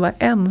valpen sova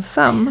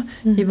ensam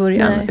i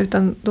början.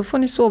 Utan då får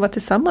ni sova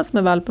tillsammans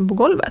med valpen på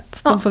golvet.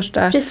 Den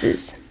första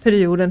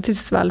perioden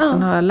tills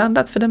valpen har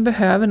landat. För den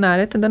behöver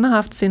närheten. Den har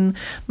haft sin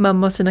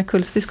mamma och sina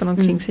kullsyskon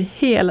omkring sig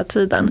hela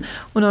tiden.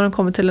 Och nu har den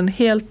kommit till en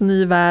helt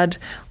ny värld.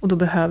 Och då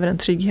behöver den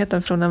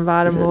tryggheten från en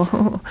varm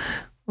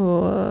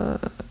och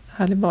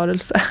härlig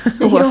varelse,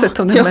 oavsett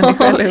om det är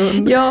människa eller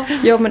hund.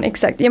 Ja, men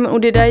exakt.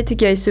 Och det där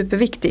tycker jag är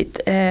superviktigt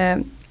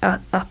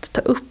att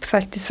ta upp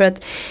faktiskt, för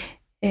att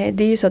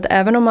det är ju så att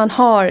även om man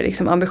har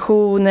liksom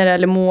ambitioner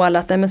eller mål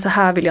att men så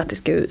här vill jag att det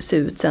ska se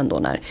ut sen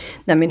då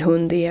när min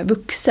hund är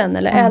vuxen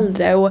eller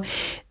äldre, och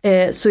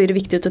så är det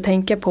viktigt att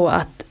tänka på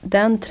att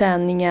den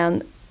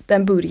träningen,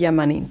 den börjar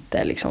man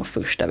inte liksom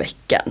första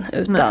veckan,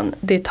 utan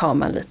det tar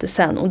man lite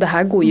sen. Och det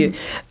här går ju,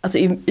 alltså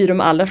i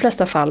de allra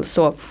flesta fall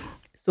så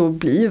då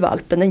blir ju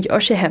valpen, den gör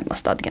sig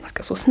hemmastad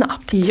ganska så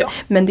snabbt. Ja.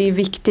 Men det är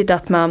viktigt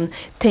att man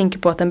tänker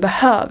på att den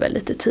behöver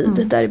lite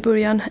tid där i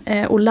början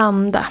och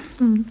landa.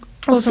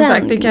 Och som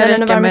sagt, det kan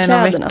räcka med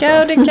en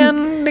vecka och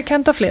det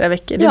kan ta flera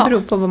veckor. Det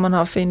beror på vad man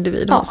har för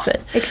individ hos sig.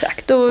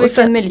 Exakt, och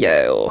vilken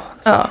miljö och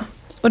så. Ja.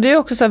 Och det är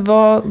också så här,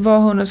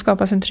 vad hunden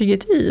skapar sin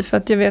trygghet i. För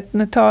att jag vet,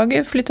 när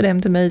Tage flyttade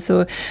hem till mig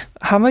så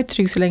han var ju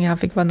trygg så länge han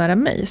fick vara nära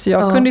mig. Så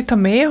jag kunde ju ta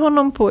med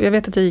honom på, jag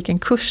vet att jag gick en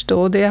kurs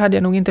då och det hade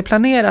jag nog inte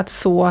planerat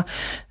så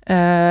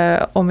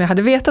om jag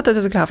hade vetat att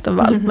jag skulle haft en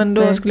valp. Men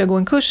då skulle jag gå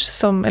en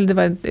kurs eller det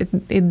var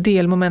ett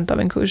delmoment av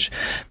en kurs.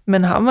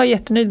 Men han var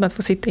jättenöjd med att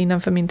få sitta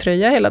innanför min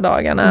tröja hela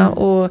dagarna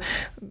och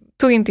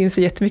tog inte in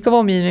så jättemycket av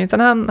omgivningen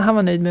utan han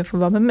var nöjd med att få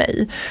vara med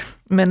mig.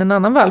 Men en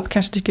annan valp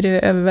kanske tycker det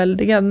är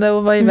överväldigande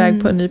att vara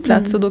iväg på en ny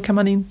plats och då kan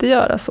man inte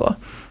göra så.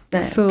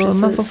 Nej, så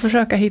precis. Man får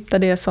försöka hitta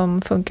det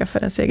som funkar för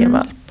ens egen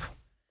valp.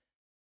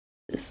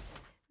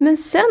 Men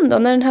sen då,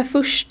 när den här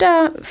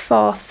första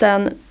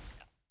fasen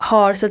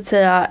har så att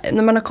säga,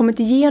 när man har kommit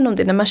igenom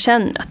det, när man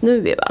känner att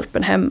nu är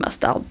valpen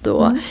hemmastad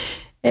och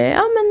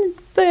men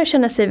börjar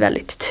känna sig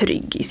väldigt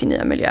trygg i sin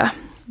nya miljö.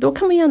 Då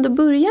kan man ju ändå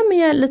börja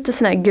med lite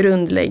sån här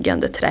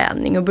grundläggande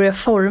träning och börja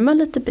forma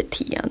lite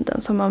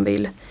beteenden som man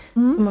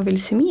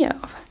vill se mer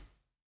av.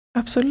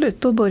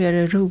 Absolut, då börjar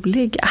det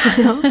roliga.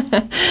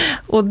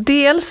 Och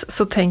dels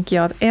så tänker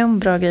jag att en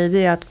bra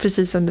grej är att,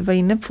 precis som du var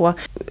inne på,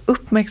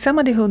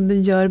 uppmärksamma det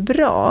hunden gör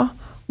bra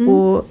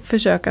och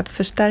försöka att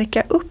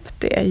förstärka upp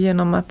det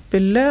genom att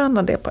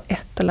belöna det på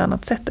ett eller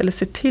annat sätt eller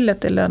se till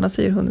att det lönar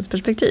sig ur hundens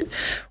perspektiv.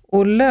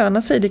 Och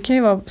löna sig, det kan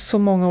ju vara så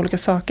många olika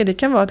saker. Det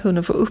kan vara att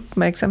hunden får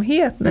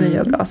uppmärksamhet när den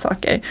gör bra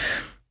saker.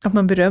 Att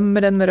man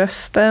berömmer den med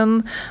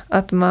rösten,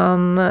 att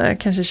man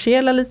kanske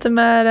kelar lite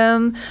med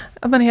den,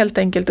 att man helt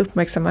enkelt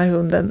uppmärksammar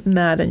hunden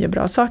när den gör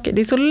bra saker.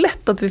 Det är så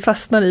lätt att vi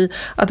fastnar i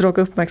att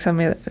råka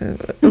uppmärksamma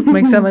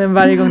den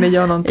varje gång den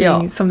gör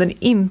någonting som den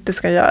inte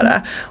ska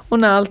göra. Och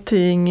när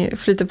allting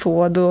flyter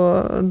på,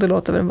 då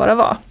låter vi den bara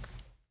vara.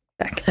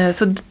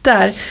 Så det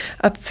där,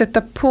 att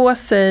sätta på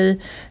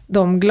sig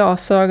de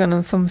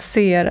glasögonen som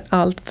ser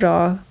allt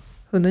bra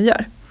hunden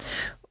gör.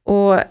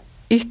 Och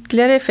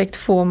ytterligare effekt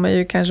får man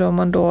ju kanske om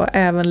man då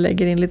även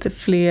lägger in lite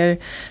fler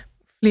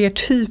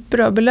typer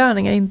av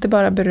belöningar. Inte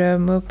bara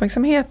beröm och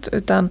uppmärksamhet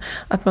utan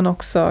att man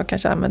också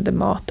kanske använder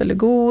mat eller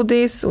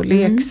godis och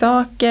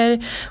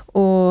leksaker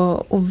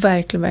och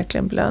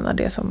verkligen belöna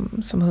det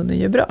som hunden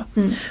gör bra.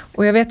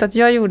 Och jag vet att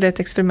jag gjorde ett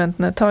experiment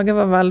när Tage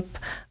var valp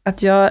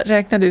att jag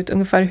räknade ut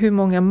ungefär hur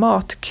många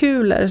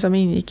matkulor som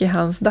ingick i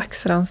hans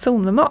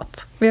dagsranson med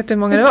mat. Vet du hur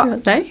många det var?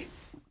 Nej.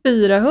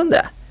 400.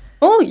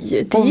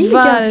 Oj, det är ju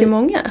ganska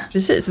många.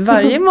 Precis,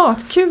 varje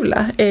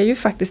matkula är ju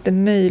faktiskt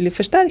en möjlig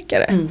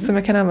förstärkare som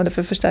jag kan använda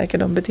för att förstärka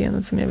de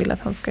beteenden som jag vill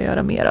att han ska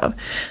göra mer av.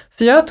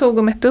 Så jag tog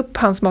och mätte upp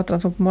hans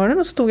matranson på morgonen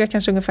och så tog jag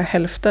kanske ungefär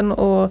hälften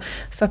och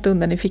satte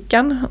undan i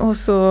fickan och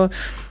så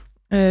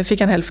fick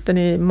han hälften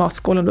i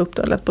matskålen och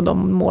uppdelat på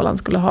de mål han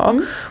skulle ha.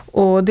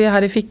 Och det jag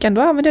hade i fickan,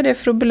 då använde jag det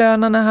för att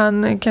belöna när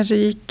han kanske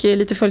gick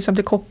lite följsamt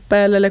till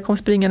koppel eller kom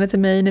springande till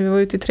mig när vi var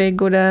ute i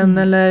trädgården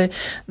eller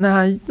när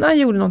han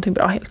gjorde någonting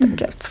bra helt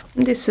enkelt.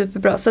 Det är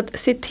superbra. Så att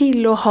se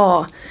till att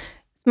ha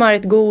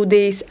smarrigt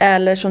godis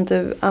eller som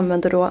du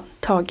använder då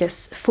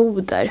Tages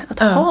foder. Att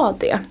ha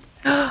det.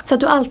 Så att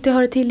du alltid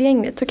har det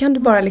tillgängligt. Så kan du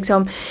bara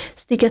liksom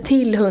sticka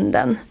till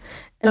hunden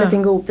en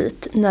liten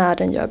godbit när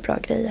den gör bra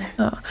grejer.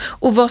 Ja.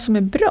 Och vad som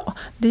är bra,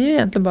 det är ju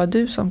egentligen bara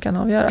du som kan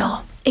avgöra. Ja,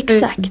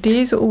 exakt. Det är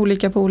ju så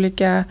olika på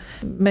olika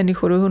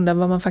människor och hundar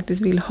vad man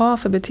faktiskt vill ha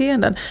för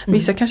beteenden.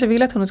 Vissa kanske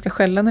vill att hunden ska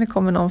skälla när det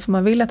kommer någon för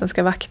man vill att den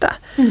ska vakta.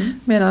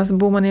 Medan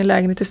bor man i en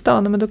lägenhet i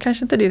stan, men då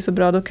kanske inte det är så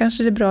bra. Då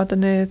kanske det är bra att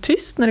den är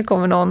tyst när det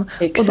kommer någon.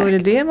 Exakt. Och då är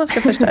det man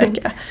ska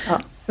förstärka.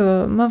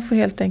 Så man får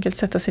helt enkelt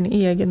sätta sin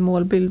egen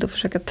målbild och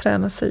försöka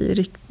träna sig i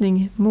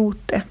riktning mot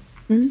det.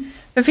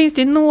 Det finns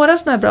ju några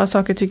sådana här bra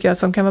saker tycker jag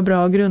som kan vara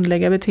bra att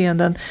grundlägga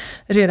beteenden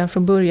redan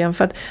från början.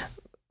 För att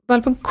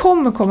valpen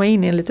kommer komma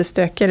in i en lite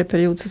stökigare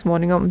period så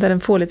småningom där den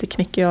får lite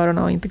knäck i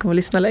öronen och inte kommer att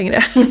lyssna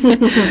längre.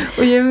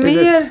 Och ju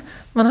mer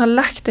man har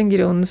lagt en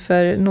grund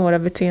för några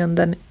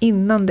beteenden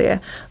innan det,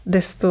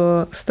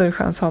 desto större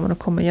chans har man att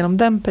komma igenom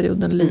den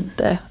perioden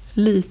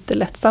lite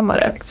lättsammare.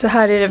 Exakt. Så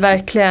här är det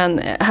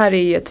verkligen, här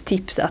är ju ett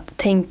tips att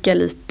tänka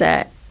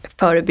lite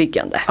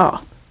förebyggande. Ja.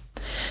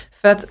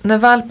 För att när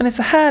valpen är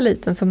så här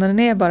liten som när den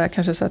är bara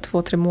kanske så här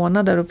 2-3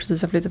 månader och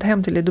precis har flyttat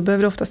hem till dig, då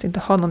behöver du oftast inte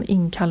ha någon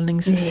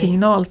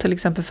inkallningssignal till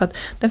exempel, för att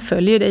den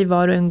följer dig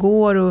var du än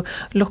går och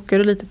lockar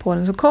du lite på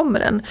den så kommer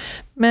den.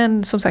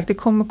 Men som sagt, det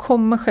kommer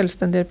komma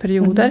självständiga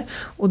perioder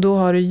och då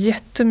har du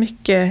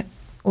jättemycket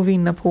att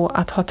vinna på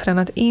att ha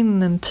tränat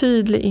in en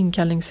tydlig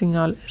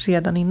inkallningssignal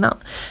redan innan.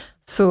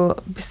 Så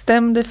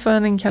bestäm dig för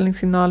en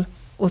inkallningssignal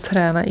och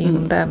träna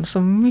in den så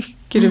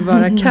mycket du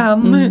bara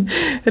kan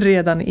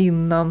redan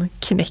innan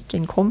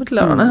knäcken kommer till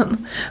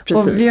öronen.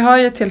 Och vi har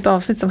ju ett helt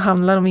avsnitt som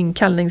handlar om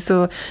inkallning,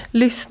 så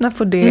lyssna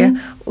på det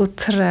och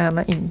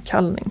träna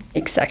inkallning.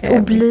 Exakt,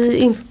 och bli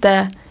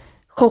inte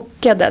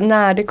chockade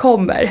när det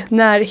kommer.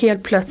 När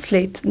helt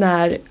plötsligt,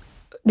 när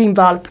din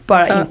valp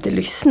bara inte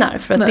lyssnar,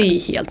 för att det är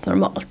helt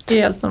normalt.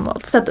 Helt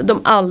normalt. Så att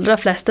de allra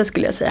flesta,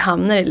 skulle jag säga,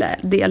 hamnar i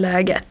det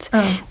läget.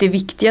 Det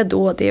viktiga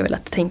då, det är väl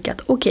att tänka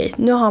att okej,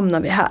 nu hamnar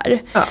vi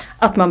här.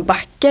 Att man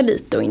backar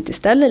lite och inte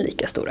ställer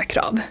lika stora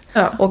krav.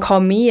 Och har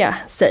med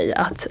sig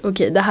att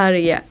okej, det här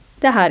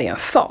är en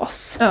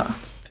fas.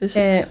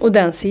 Och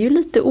den ser ju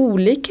lite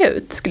olika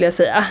ut, skulle jag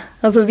säga.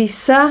 Alltså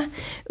vissa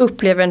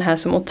upplever den här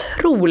som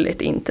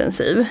otroligt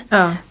intensiv.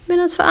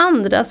 Medan för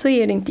andra så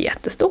är det inte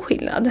jättestor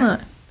skillnad. Nej,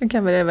 det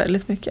kan vara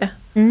väldigt mycket.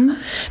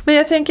 Men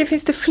jag tänker,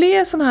 finns det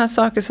fler sådana här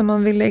saker som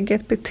man vill lägga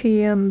ett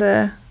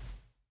beteende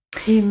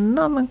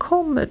innan man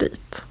kommer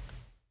dit?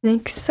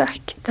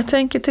 Exakt. Jag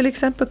tänker till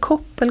exempel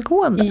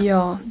koppelgående.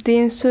 Ja, det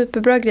är en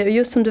superbra grej. Och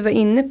just som du var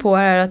inne på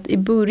här, att i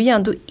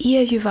början då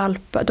är ju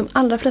valpar, de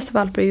allra flesta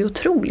valpar är ju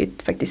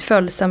otroligt faktiskt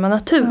följsamma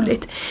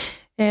naturligt.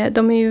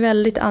 De är ju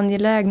väldigt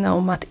angelägna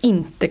om att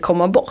inte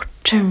komma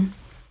bort.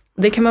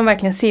 Det kan man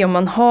verkligen se om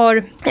man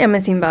har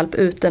med sin valp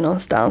ute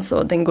någonstans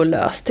och den går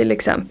lös till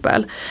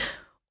exempel.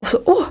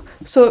 Och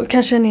så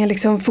kanske den är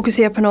liksom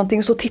fokuserad på någonting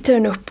och så tittar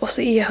den upp och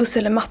så är husse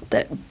eller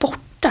matte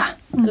borta.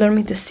 Eller de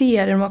inte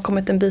ser det, de har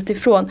kommit en bit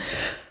ifrån.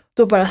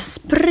 Då bara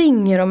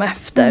springer de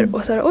efter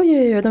och så här,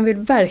 oj, de vill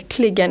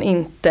verkligen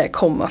inte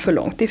komma för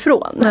långt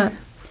ifrån.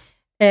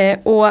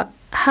 Och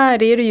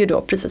här är det ju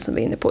då, precis som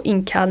vi är inne på,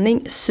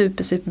 inkallning,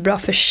 superbra,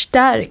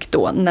 förstärk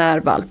då när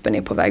valpen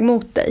är på väg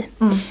mot dig.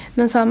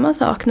 Men samma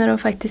sak när de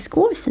faktiskt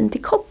går fint i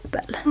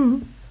koppel.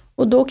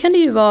 Och då kan det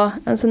ju vara,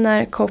 alltså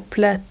när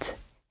kopplet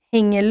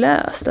hänger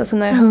löst, alltså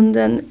när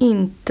hunden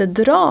inte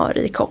drar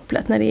i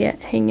kopplet, när det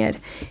hänger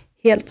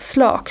helt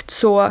slakt,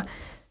 så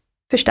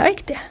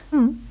förstärk det.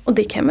 Och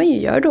det kan man ju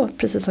göra då,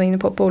 precis som vi är inne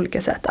på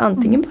olika sätt.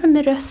 Antingen bara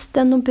med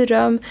rösten och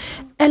beröm,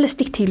 eller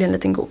stick till en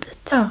liten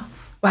godbit.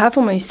 Och här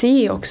får man ju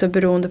se också,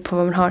 beroende på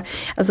vad man har.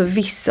 Alltså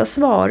vissa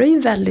svarar ju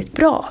väldigt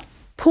bra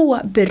på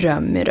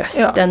beröm i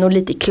rösten och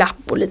lite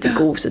klapp och lite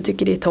gos och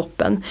tycker det är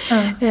toppen.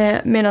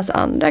 Medan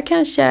andra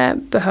kanske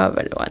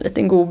behöver då en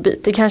liten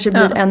godbit. Det kanske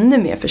blir ännu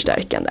mer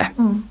förstärkande.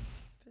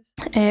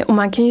 Och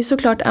man kan ju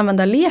såklart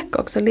använda lek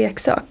också,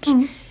 leksak.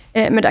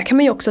 Men där kan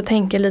man ju också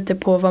tänka lite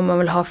på vad man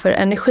vill ha för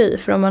energi.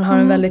 För om man har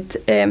en väldigt,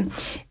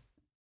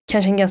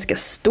 kanske en ganska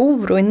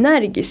stor och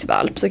energisk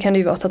valp, så kan det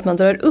ju vara så att man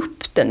drar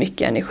upp den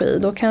mycket energi.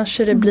 Då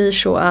kanske det blir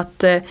så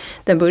att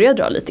den börjar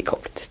dra lite i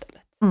kopplet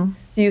istället.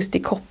 Så just i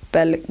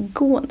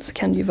koppelgående så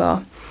kan det ju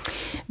vara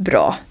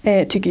bra,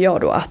 tycker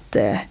jag då, att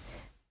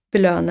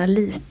belöna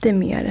lite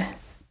mer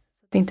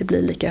så att det inte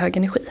blir lika hög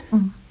energi.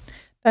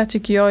 Det här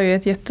tycker jag är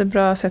ett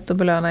jättebra sätt att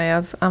belöna, är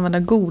att använda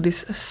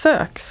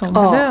godissök som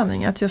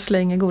belöning. Att jag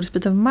slänger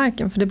godisbiten på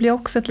marken. För det blir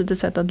också ett litet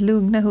sätt att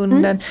lugna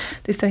hunden,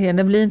 distrahera.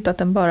 Det blir inte att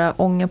den bara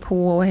ångar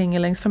på och hänger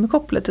längst fram i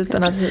kopplet.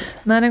 Utan att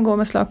när den går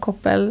med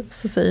slagkoppel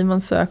så säger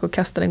man sök och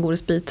kastar en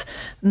godisbit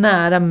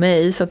nära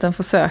mig så att den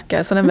får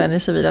söka. Så den vänjer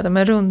sig vid att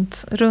men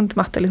runt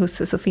matte eller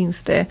husse så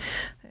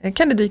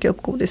kan det dyka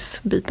upp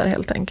godisbitar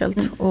helt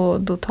enkelt.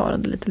 Och då tar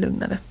den det lite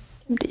lugnare.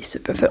 Det blir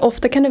super. För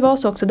ofta kan det vara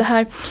så också, det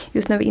här,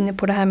 just när vi är inne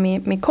på det här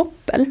med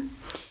koppel,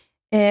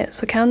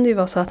 så kan det ju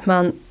vara så att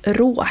man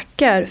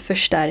råkar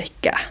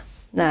förstärka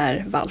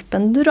när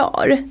valpen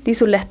drar. Det är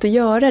så lätt att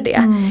göra det.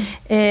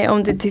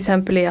 Om det till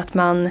exempel är att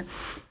man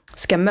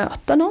ska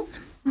möta någon,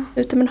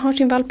 utan man har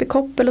sin valp i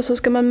koppel och så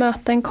ska man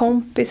möta en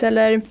kompis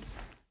eller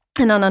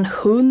en annan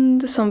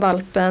hund som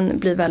valpen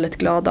blir väldigt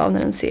glad av när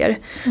den ser.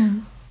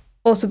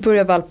 Och så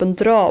börjar valpen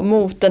dra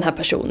mot den här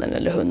personen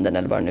eller hunden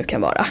eller vad det nu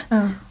kan vara.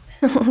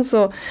 Och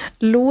så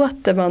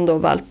låter man då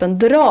valpen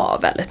dra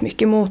väldigt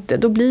mycket mot det.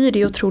 Då blir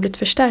det otroligt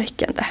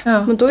förstärkande.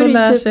 Men då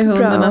lär sig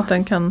hunden att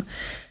den kan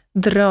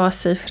dra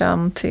sig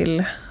fram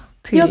till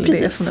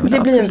det som den vill ha.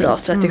 Det blir en bra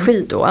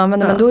strategi då. Men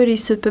då är det ju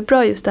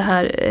superbra just det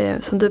här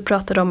som du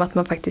pratade om, att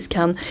man faktiskt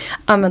kan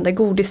använda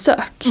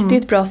godissök. Det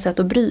är ett bra sätt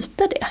att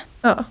bryta det.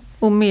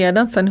 Och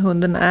medan sen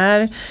hunden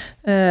är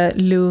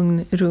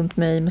lugn runt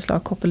mig med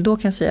slagkoppel, då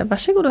kan jag säga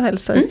varsågod och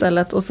hälsa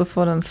istället, och så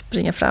får den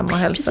springa fram och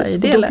hälsa i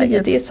det läget.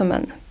 Då blir det som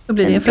då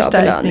blir det en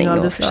förstärkning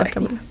av det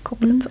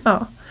slagkopplet.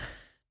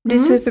 Det är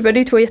superbra, det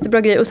är 2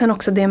 jättebra grejer. Och sen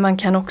också det man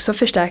kan också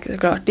förstärka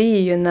såklart, det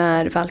är ju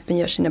när valpen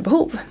gör sina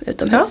behov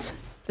utomhus.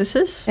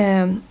 Precis.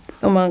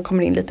 Om man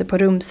kommer in lite på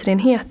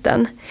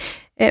rumsrenheten.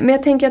 Men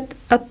jag tänker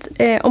att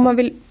om man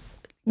vill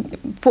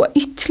få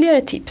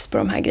ytterligare tips på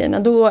de här grejerna,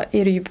 då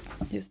är det ju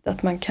just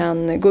att man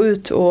kan gå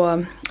ut och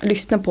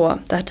lyssna på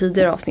det här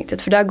tidigare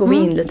avsnittet, för där går vi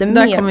in lite mer på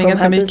de här bitarna. Där kommer vi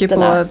ganska mycket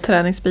på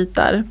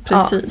träningsbitar,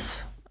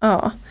 precis.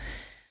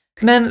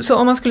 Men så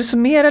om man skulle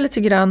summera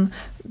lite grann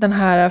den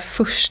här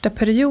första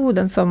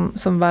perioden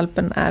som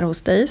valpen är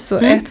hos dig, så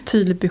ett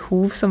tydligt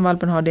behov som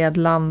valpen har, det är att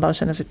landa och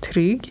känna sig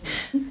trygg.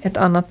 Ett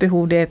annat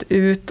behov, det är att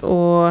ut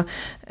och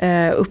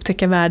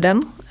upptäcka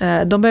världen.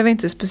 De behöver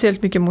inte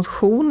speciellt mycket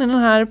motion i den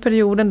här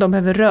perioden. De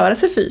behöver röra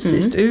sig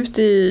fysiskt ut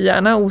i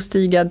gärna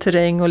ostigad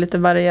terräng och lite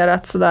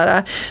varierat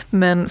sådär.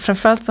 Men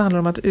framförallt så handlar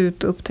det om att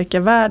ut och upptäcka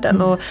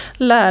världen och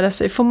lära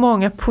sig, få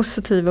många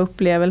positiva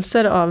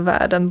upplevelser av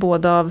världen,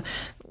 både av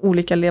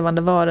olika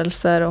levande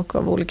varelser och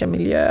av olika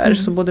miljöer.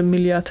 Så både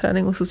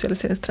miljöträning och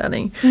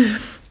socialiseringsträning.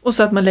 Och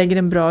så att man lägger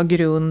en bra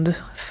grund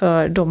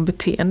för de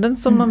beteenden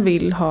som man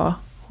vill ha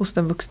hos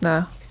den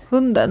vuxna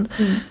hunden.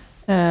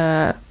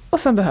 Och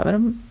sen behöver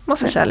de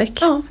massa kärlek.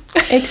 Ja,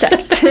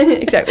 exakt.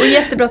 Exakt. Och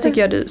jättebra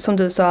tycker jag som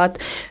du sa att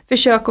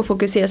försök att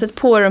fokusera sig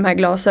på de här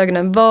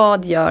glasögonen.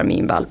 Vad gör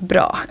min valp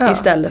bra?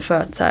 Istället för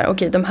att så här,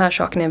 okej, de här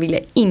sakerna vill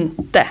jag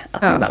inte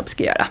att min valp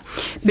ska göra.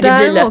 För det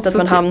blir lätt att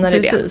man hamnar i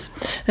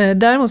det.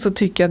 Däremot så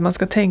tycker jag att man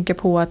ska tänka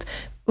på att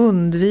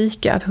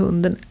undvika att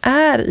hunden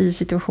är i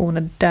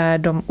situationer där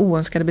de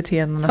oönskade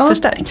beteendena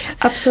förstärks.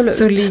 Absolut.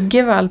 Så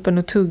ligger valpen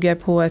och tuggar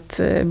på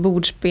ett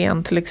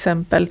bordsben till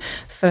exempel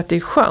för att det är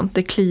skönt,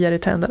 det kliar i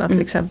tänderna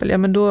till exempel. Ja,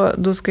 men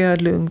då ska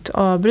jag lugnt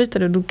avbryta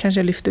det. Då kanske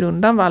jag lyfter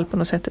undan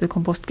valpen och sätter ett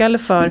kompostgaller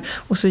för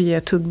och så ger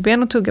jag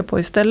tuggben och tugga på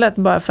istället.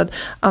 Bara för att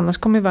annars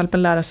kommer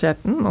valpen lära sig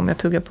att om jag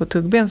tuggar på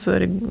tuggben så är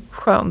det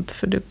skönt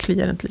för då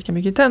kliar det inte lika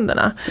mycket i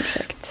tänderna.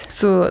 Exakt.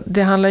 Så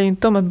det handlar ju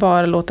inte om att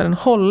bara låta den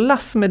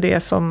hållas med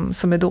det som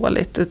är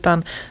dåligt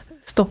utan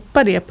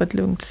stoppa det på ett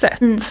lugnt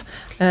sätt.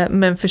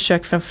 Men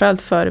försök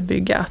framförallt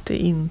förebygga att det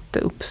inte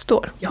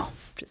uppstår. Ja,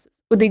 precis.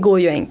 Och det går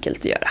ju enkelt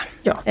att göra.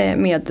 Ja.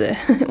 Med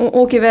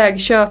åk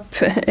iväg, köp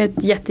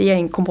ett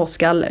jättegäng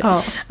kompostgaller.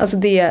 Ja. Alltså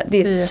det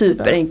är ett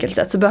superenkelt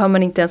sätt. Så behöver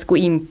man inte ens gå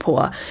in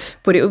på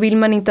det. Och vill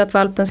man inte att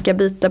valpen ska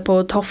bita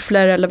på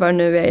tofflor eller vad det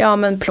nu är. Ja,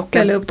 men plocka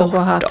ställa upp dem på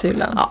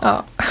hatthyllan.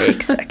 Ja,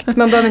 exakt.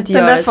 Man behöver inte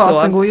göra det så. Den där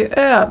fasen går ju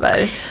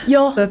över.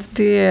 Ja. Så att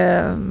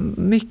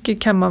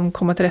mycket kan man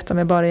komma till rätta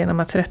med bara genom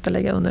att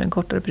tillrättalägga under en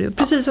kortare period.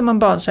 Precis som man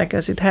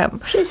barnsäkrar sitt hem.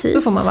 Precis.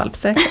 Då får man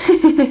valpsäkra.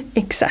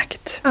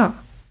 Exakt. Ja.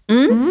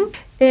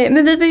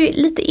 Men vi var ju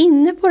lite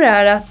inne på det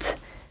här att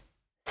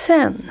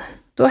sen,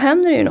 då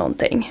händer det ju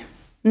någonting.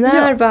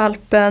 När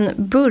valpen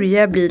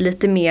börjar bli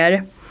lite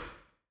mer,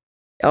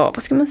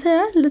 vad ska man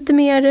säga, lite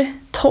mer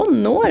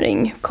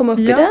tonåring, komma upp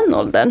i den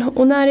åldern.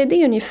 Och när är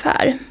det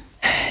ungefär?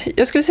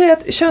 Jag skulle säga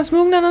att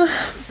könsmognaden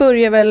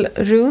börjar väl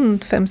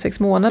runt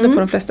 5-6 månader på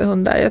de flesta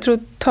hundar. Jag tror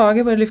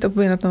Tage började lyfta på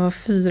benet när han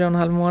var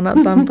 4,5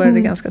 månader så han började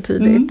ganska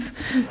tidigt.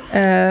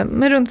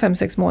 Men runt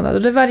 5-6 månader.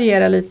 Och det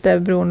varierar lite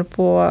beroende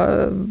på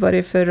vad det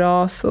är för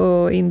ras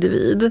och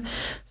individ.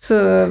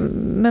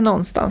 Men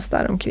någonstans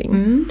där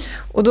omkring.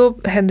 Och då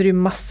händer det ju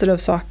massor av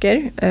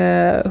saker.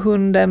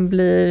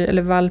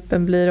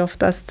 Valpen blir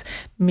oftast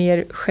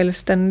mer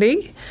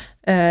självständig.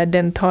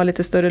 Den tar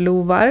lite större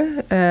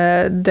lovar.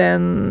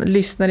 Den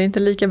lyssnar inte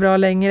lika bra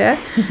längre.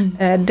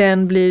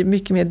 Den blir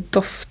mycket mer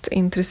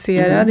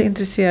doftintresserad.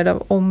 Intresserad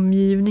av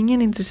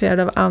omgivningen. Intresserad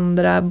av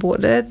andra.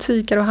 Både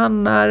tikar och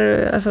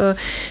hannar. Alltså,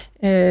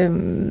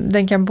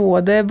 den kan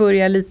både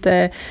börja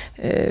lite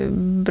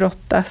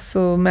brottas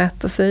och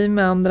mäta sig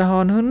med andra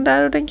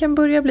hanhundar. Och den kan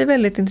börja bli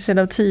väldigt intresserad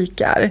av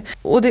tikar.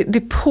 Och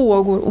det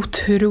pågår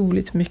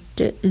otroligt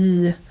mycket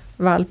i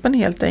valpen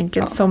helt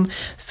enkelt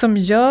som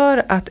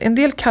gör att en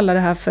del kallar det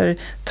här för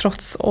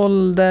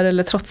trotsålder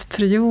eller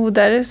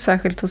trotsperioder,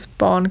 särskilt hos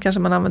barn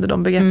kanske man använder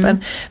de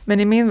begreppen. Men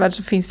i min värld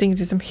så finns det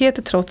ingenting som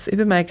heter trots i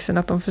bemärkelsen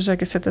att de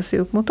försöker sätta sig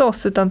upp mot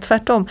oss, utan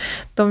tvärtom,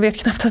 de vet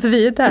knappt att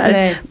vi är där.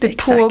 Nej,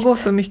 det pågår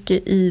så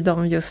mycket i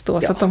dem just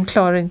då så att de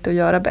klarar inte att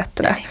göra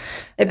bättre.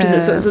 Nej,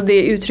 precis, så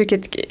det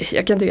uttrycket,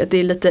 jag kan tycka att det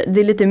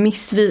är lite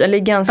missvisande, eller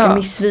ganska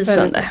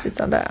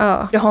missvisande.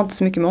 Det har inte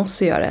så mycket med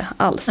oss att göra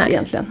alls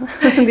egentligen.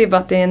 Det är bara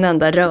att det är en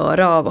enda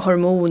röra av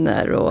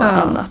hormoner och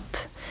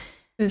annat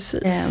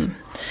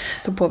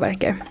som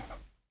påverkar.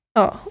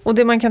 Ja, och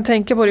det man kan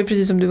tänka på det är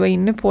precis som du var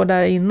inne på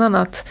där innan,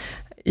 att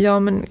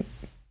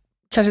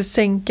kanske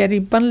sänka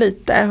ribban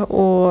lite,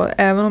 och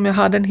även om jag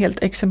hade en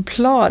helt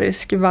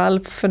exemplarisk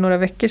valp för några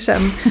veckor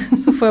sedan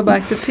så får jag bara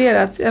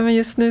acceptera att men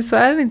just nu så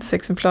är den inte så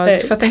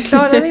exemplarisk för att den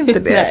klarar inte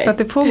det för att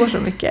det pågår så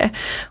mycket,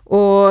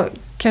 och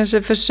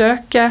kanske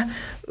försöka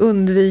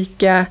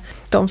undvika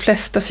de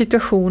flesta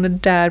situationer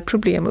där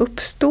problem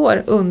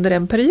uppstår under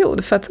en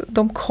period, för att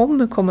de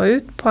kommer komma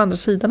ut på andra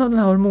sidan av den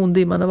här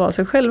hormondimman och vara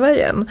sig själva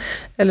igen,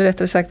 eller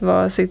rättare sagt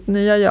vara sitt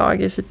nya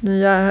jag i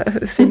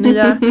sin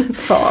nya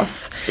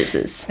fas.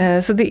 Precis.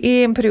 Så det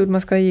är en period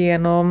man ska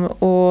igenom,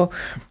 och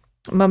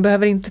man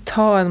behöver inte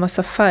ta en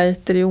massa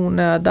fighter i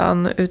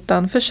onödan,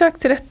 utan försök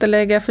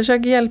tillrättalägga,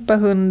 försök hjälpa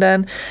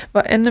hunden,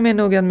 var ännu mer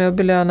noggrann med att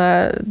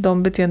belöna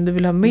de beteenden du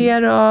vill ha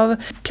mer av.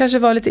 Kanske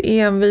vara lite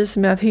envis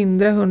med att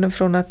hindra hunden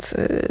från att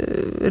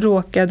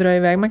råka dra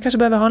iväg. Man kanske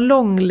behöver ha en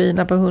lång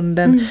lina på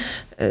hunden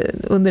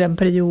under en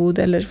period,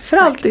 eller för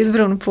alltid,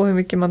 beroende på hur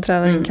mycket man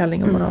tränar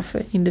inkallning och man har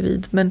för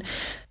individ. Men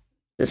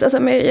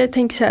jag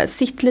tänker så här,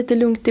 sitt lite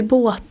lugnt i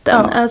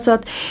båten. Alltså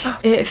att,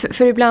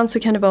 för ibland så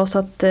kan det vara så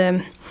att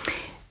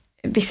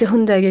vissa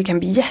hundägare kan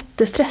bli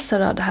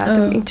jättestressade av det här. Att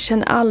de inte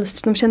känner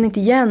alls, de känner inte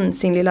igen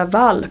sin lilla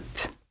valp.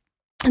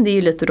 Det är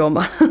ju lite då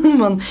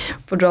man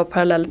får dra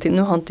parallell till.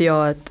 Nu har inte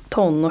jag ett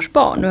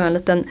tonårsbarn. Nu har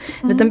jag en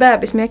liten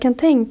bebis. Men jag kan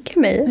tänka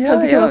mig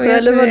att det så,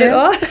 eller vad det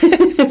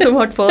var som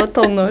har 2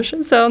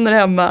 tonårssöner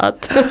hemma.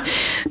 Att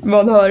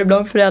man hör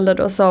ibland föräldrar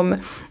då som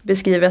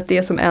beskriver att det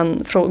är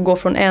som går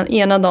från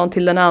ena dagen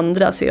till den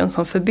andra, så är de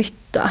som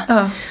förbytta.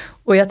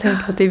 Och jag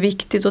tänker att det är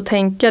viktigt att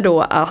tänka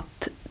då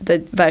att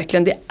det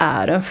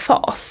är en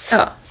fas.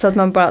 Så att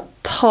man bara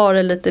tar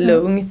det lite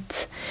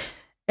lugnt.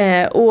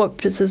 Och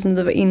precis som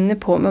du var inne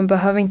på, man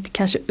behöver inte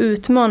kanske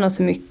utmana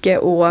så mycket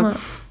och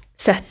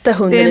sätta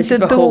hunden i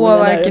situationer.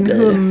 Det är inte då varken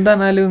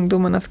hundarna eller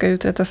ungdomarna ska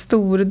uträtta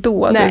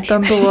stordåd,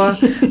 utan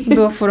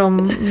då får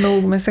de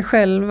nog med sig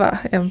själva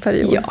en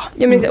period.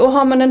 Ja, och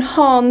har man en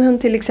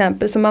hanhund till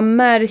exempel som man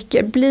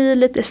märker blir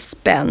lite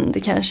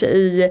spänd kanske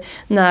i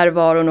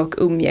närvaron och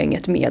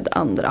umgänget med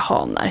andra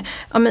hanar.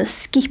 Ja, men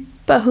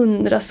skippa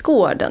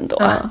hundraskåden då.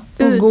 Ja,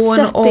 och gå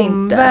en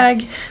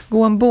omväg,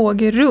 gå en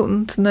båge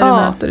runt när du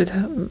möter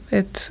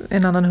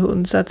en annan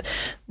hund, så att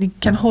ni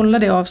kan hålla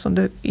det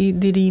avstånd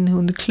det din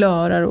hund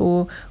klarar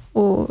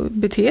och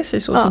bete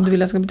sig så som du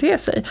vill att ska bete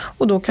sig.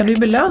 Och då kan du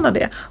belöna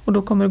det, och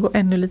då kommer det gå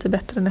ännu lite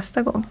bättre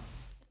nästa gång.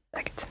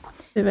 Exakt.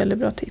 Det är väldigt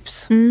bra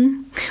tips.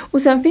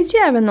 Och sen finns ju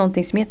även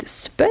någonting som heter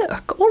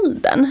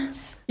spökåldern.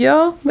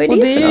 Ja, och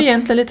det är ju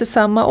egentligen lite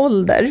samma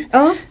ålder.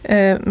 Ja.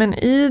 Men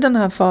i den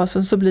här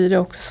fasen så blir det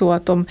också så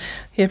att de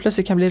helt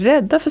plötsligt kan bli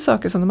rädda för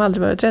saker som de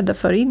aldrig varit rädda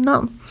för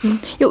innan.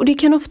 Jo, det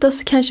kan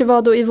oftast kanske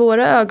vara då i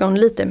våra ögon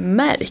lite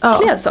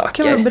märkliga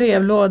saker. Det kan vara en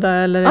brevlåda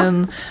eller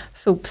en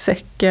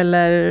sopsäck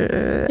eller...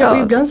 och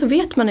ibland så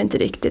vet man inte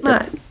riktigt.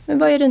 Men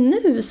vad är det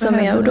nu som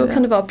är? Och då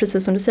kan det vara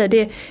precis som du säger,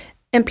 det är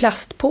en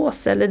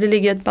plastpåse eller det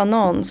ligger ett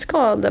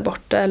bananskal där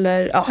borta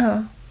eller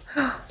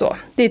så.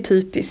 Det är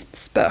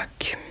typiskt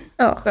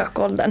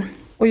spökåldern.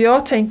 Och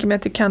jag tänker mig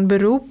att det kan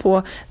bero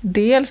på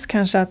dels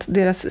kanske att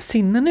deras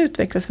sinnen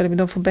utvecklas väldigt,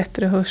 de får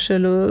bättre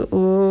hörsel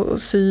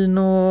och syn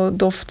och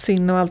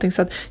doftsinne och allting,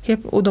 så att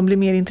och de blir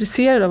mer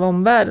intresserade av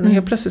omvärlden och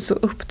helt plötsligt så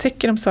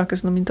upptäcker de saker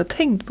som de inte har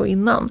tänkt på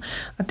innan.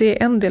 Att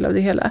det är en del av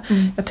det hela.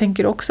 Jag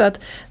tänker också att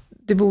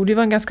det borde ju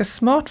vara en ganska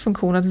smart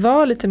funktion att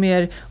vara lite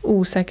mer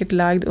osäkert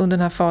lagd under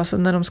den här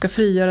fasen när de ska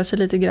frigöra sig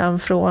lite grann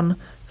från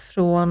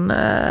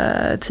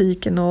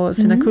tiken och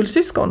sina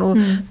kullsyskon och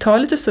ta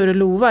lite större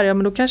lovar. Ja,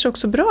 men då kanske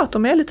också bra att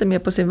de är lite mer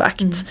på sin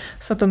vakt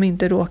så att de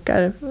inte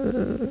råkar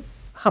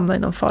hamna i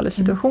någon farlig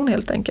situation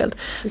helt enkelt.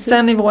 Precis.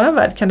 Sen i våran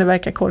värld kan det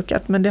verka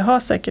korkat, men det har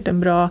säkert en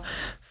bra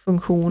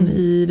funktion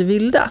i det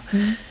vilda.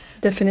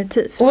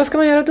 Definitivt. Och vad ska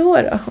man göra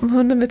då? Om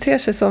hunden beter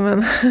sig som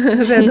en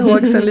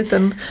räddhågsen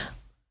liten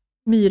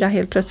myra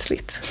helt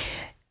plötsligt?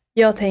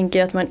 Jag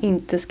tänker att man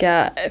inte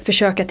ska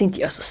försöka att inte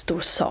göra så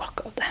stor sak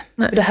av det.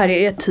 För det här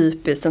är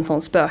typiskt en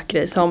sån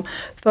spökgrej som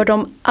för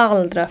de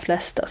allra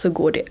flesta så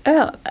går det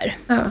över.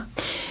 Ja.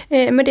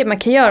 Men det man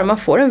kan göra om man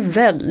får en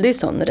väldigt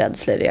sån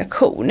rädslig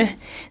reaktion,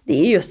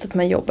 det är just att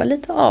man jobbar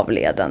lite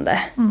avledande.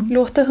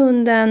 Låta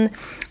hunden,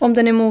 om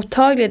den är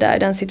mottaglig där i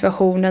den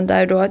situationen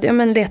där då att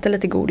leta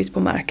lite godis på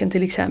marken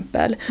till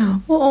exempel.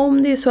 Och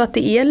om det är så att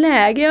det är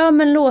läge,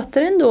 men låt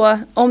den då,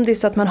 om det är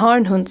så att man har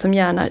en hund som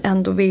gärna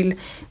ändå vill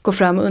gå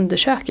fram och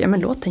undersöka, men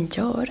låt den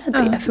göra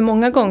det. För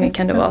många gånger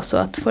kan det vara så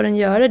att får den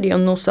göra det och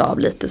nosa av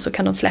lite så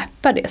kan de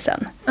släppa det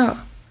sen.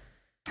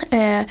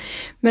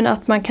 Men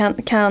att man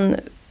kan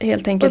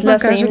helt enkelt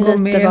läsa in lite vad det är.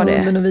 Man kanske går med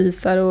hunden och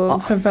visar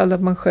och framförallt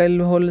att man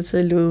själv håller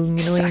sig lugn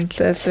och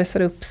inte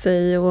stressar upp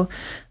sig.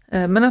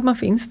 Men att man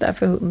finns där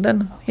för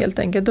hunden helt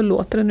enkelt och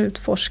låter den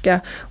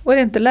utforska. Och är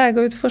det inte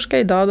läge att utforska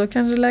idag, då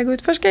kanske det är läge att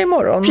utforska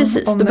imorgon.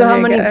 Precis, då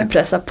behöver man inte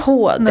pressa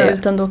på det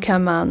utan då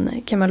kan man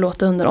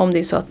låta hunden, om det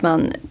är så att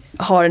man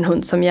har en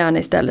hund som gärna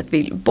istället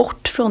vill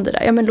bort från det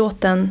där. Men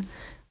låt den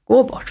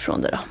gå bort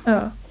från det då.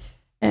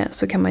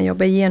 Så kan man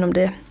jobba igenom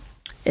det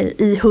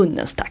i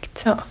hundens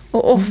takt. Ja,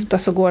 och ofta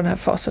så går den här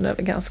fasen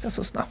över ganska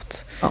så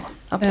snabbt. Ja,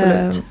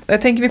 absolut.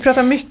 Jag tänker vi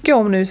pratar mycket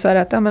om nu så här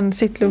att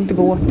sitt lugnt i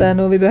båten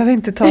och vi behöver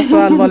inte ta så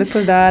allvarligt på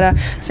det där.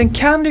 Sen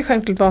kan det ju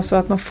självklart vara så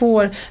att man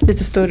får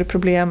lite större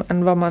problem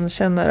än vad man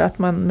känner att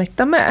man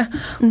mäktar med.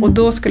 Och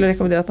då skulle jag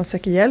rekommendera att man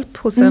söker hjälp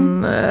hos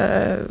en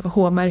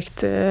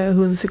H-märkt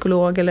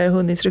hundpsykolog eller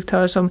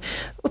hundinstruktör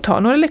och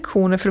tar några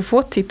lektioner för att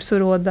få tips och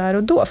råd där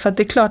och då. För att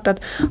det är klart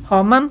att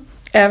har man,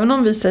 även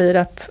om vi säger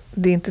att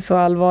det inte är så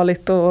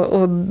allvarligt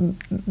och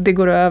det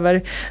går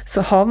över,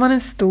 så har man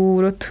en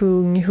stor och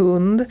tung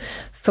hund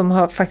som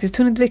har faktiskt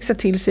hunnit växa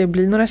till sig och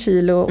bli några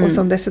kilo och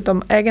som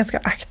dessutom är ganska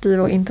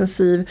aktiv och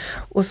intensiv,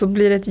 och så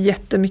blir det ett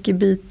jättemycket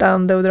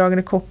bitande och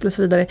dragande koppel och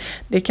så vidare.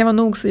 Det kan vara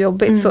nog så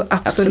jobbigt, så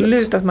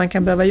absolut att man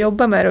kan behöva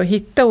jobba med det och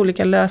hitta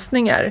olika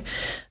lösningar.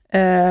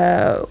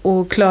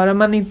 Och klarar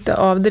man inte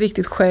av det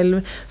riktigt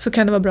själv så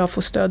kan det vara bra att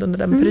få stöd under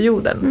den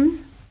perioden.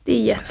 Det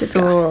är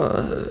jättebra.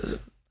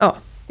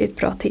 Det är ett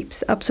bra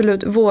tips.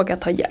 Absolut, våga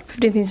ta hjälp.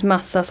 För det finns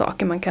massa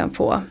saker man kan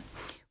få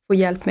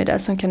hjälp med det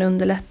som kan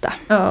underlätta.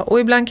 Ja, och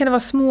ibland kan det vara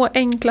små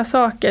enkla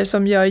saker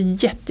som gör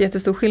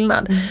jättestor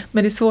skillnad.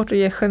 Men det är svårt att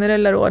ge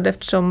generella råd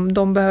eftersom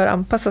de behöver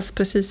anpassas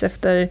precis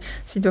efter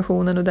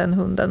situationen och den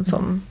hunden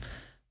som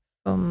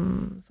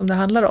det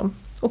handlar om.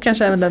 Och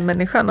kanske även den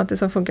människan, att det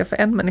som funkar för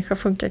en människa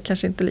funkar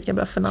kanske inte lika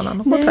bra för en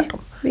annan. Och tvärtom.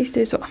 Visst är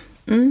det så.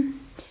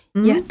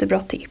 Jättebra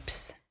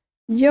tips.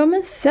 Ja,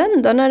 men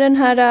sen då när den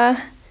här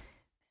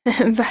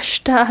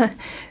värsta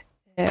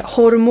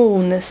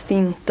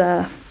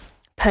hormonstinta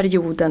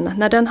perioden,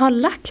 när den har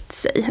lagt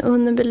sig och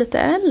hunden blir lite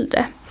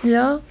äldre.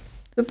 Ja.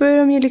 Då börjar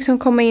de ju liksom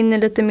komma in i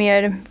lite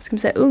mer, ska man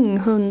säga,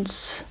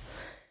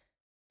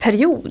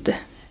 unghundsperiod.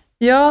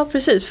 Ja,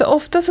 precis. För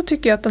ofta så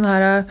tycker jag att den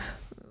här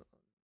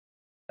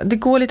det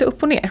går lite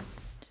upp och ner.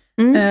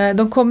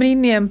 De kommer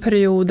in i en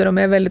period där de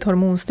är väldigt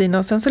hormonstigna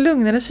och sen så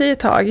lugnar det sig ett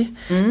tag.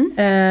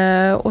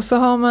 Och så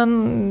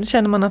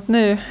känner man att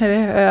nu är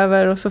det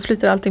över och så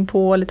flyter allting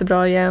på lite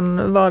bra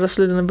igen.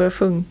 Vardagslivet börjar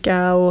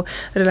funka och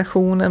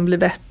relationen blir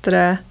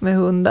bättre med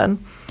hunden.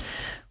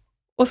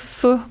 Och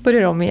så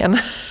börjar de igen.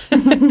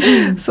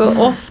 Så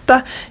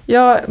ofta,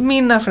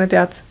 min erfarenhet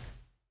är att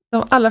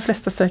de allra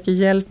flesta söker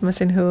hjälp med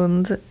sin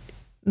hund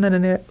när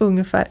den är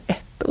ungefär 1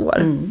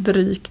 år.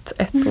 Drygt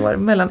 1 år,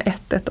 mellan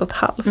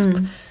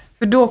 1,5.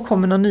 För då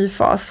kommer någon ny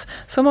fas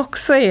som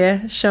också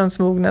är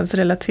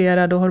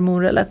könsmognadsrelaterad och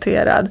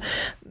hormonrelaterad.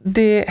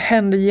 Det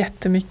händer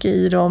jättemycket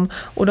i dem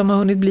och de har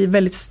hunnit bli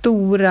väldigt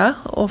stora,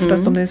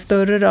 oftast om det är en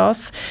större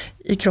ras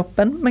i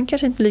kroppen, men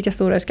kanske inte lika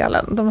stora i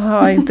skallen. De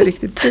har inte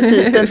riktigt...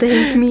 Precis, det har inte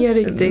hängt med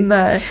riktigt.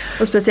 Nej.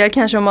 Och speciellt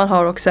kanske om man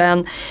har också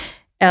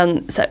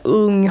en så här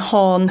ung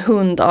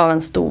hanhund av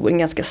en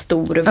ganska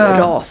stor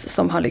ras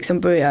som har liksom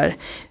börjar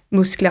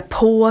muskla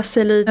på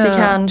sig lite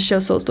kanske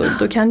och så.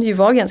 Då kan det ju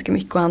vara ganska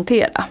mycket att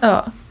hantera.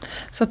 Ja,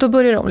 så att då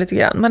börjar de lite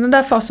grann. Men den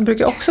där fasen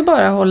brukar också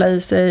bara hålla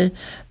i sig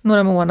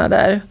några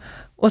månader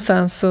och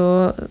sen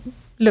så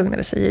lugnar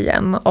det sig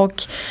igen.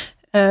 Och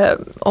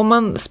om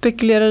man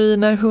spekulerar i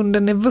när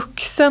hunden är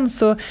vuxen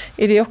så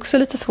är det också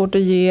lite svårt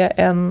att ge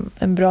en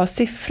bra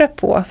siffra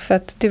på, för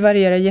att det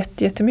varierar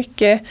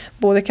jättemycket.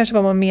 Både kanske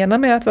vad man menar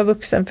med att vara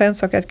vuxen, för en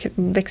sak är att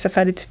växa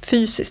färdigt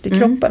fysiskt i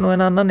kroppen och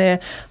en annan är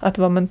att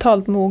vara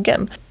mentalt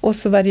mogen. Och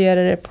så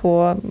varierar det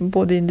på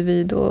både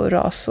individ och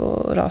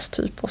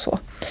rastyp och så.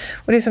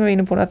 Och det som jag var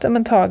inne på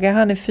att Tage,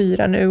 han är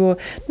 4 nu och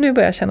nu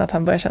börjar jag känna att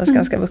han börjar kännas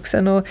ganska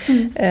vuxen. Och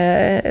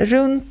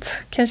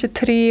runt kanske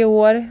 3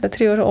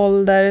 års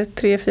ålder,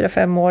 3, 4,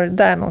 5 år,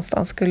 där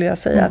någonstans skulle jag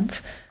säga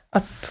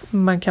att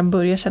man kan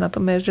börja känna att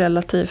de är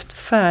relativt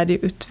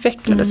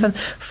färdigutvecklade. Sen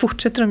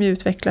fortsätter de ju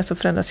utvecklas och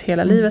förändras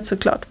hela livet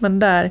såklart, men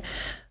där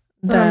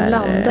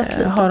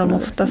har de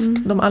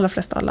oftast, de allra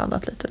flesta har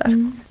landat lite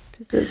där.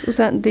 Precis. Och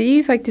sen, det är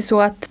ju faktiskt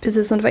så att,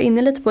 precis som du var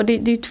inne lite på, det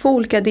är ju 2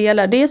 olika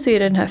delar. Dels så är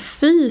det den här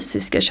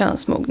fysiska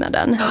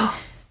könsmognaden.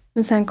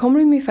 Men sen kommer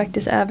de ju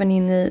faktiskt även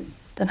in i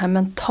den här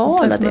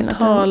mentala delen.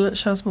 Mental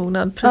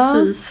könsmognad,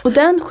 precis. Ja, och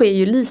den sker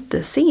ju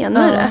lite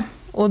senare.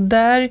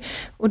 Ja.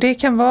 Och det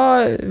kan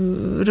vara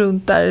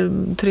runt där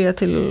 3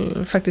 till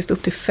faktiskt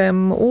upp till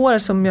 5 år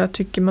som jag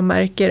tycker man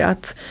märker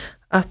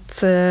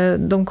att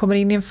de kommer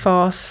in i en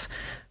fas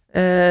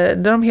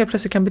där de helt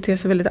plötsligt kan bete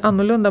sig väldigt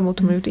annorlunda mot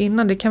de har gjort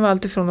innan. Det kan vara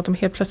allt ifrån att de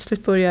helt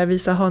plötsligt börjar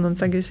visa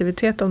hanens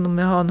aggressivitet om de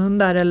är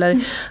hanhundar,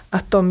 eller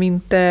att de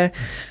inte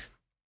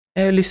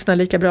lyssnar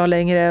lika bra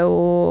längre.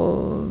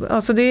 Och,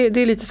 alltså det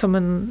är lite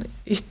som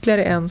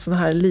ytterligare en sån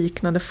här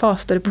liknande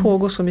fas där det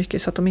pågår så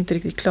mycket så att de inte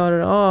riktigt klarar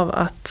av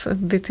att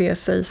bete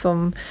sig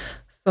som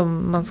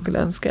man skulle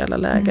önska i alla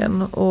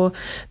lägen. Och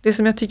det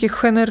som jag tycker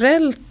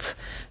generellt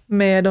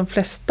med de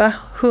flesta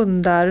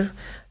hundar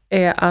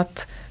är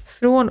att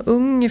från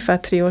ungefär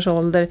 3 års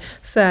ålder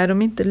så är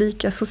de inte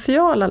lika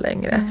sociala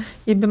längre.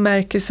 I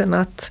bemärkelsen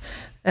att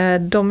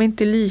de är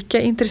inte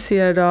lika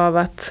intresserade av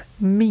att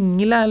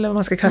mingla, eller vad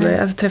man ska kalla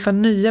det, alltså träffa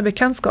nya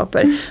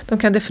bekantskaper. De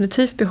kan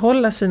definitivt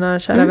behålla sina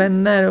kära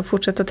vänner och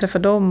fortsätta träffa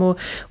dem,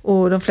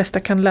 och de flesta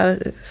kan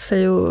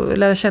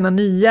lära känna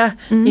nya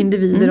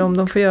individer om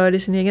de får göra det i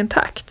sin egen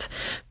takt.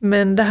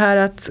 Men det här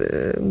att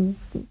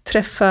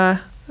träffa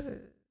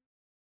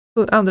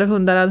andra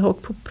hundar ad hoc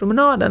på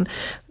promenaden,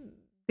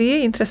 det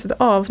intresset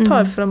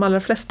avtar för de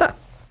allra flesta.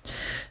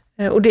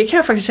 Och det kan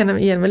jag faktiskt känna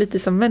igen mig lite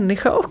som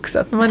människa också.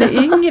 Att när man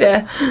är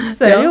yngre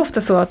så är det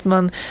ofta så att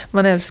man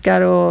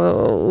älskar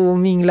att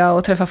mingla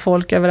och träffa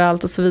folk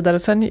överallt och så vidare.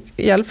 Och sen,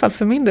 i alla fall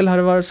för min del har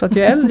det varit så att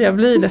ju äldre jag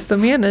blir, desto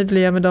mer nöjd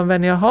blir jag med de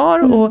vänner jag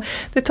har. Och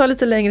det tar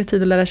lite längre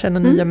tid att lära känna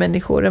nya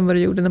människor än vad det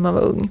gjorde när man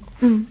var ung.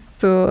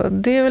 Så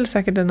det är väl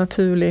säkert en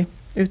naturlig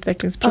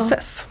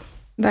utvecklingsprocess.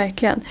 Ja,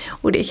 verkligen.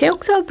 Och det kan ju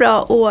också vara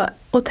bra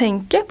att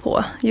tänka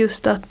på.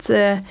 Just att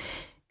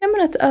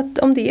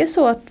om det är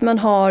så att man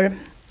har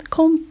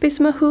kompis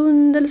med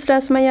hund eller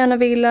sådär som man gärna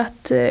vill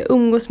att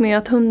umgås med,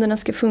 att hundarna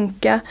ska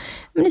funka.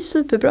 Men det är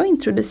superbra att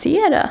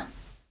introducera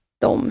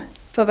dem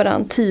för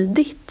varandra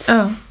tidigt.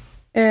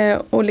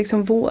 Och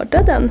liksom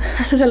vårda den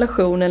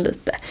relationen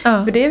lite.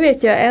 För det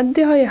vet jag,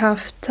 Eddie har ju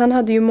haft, han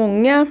hade ju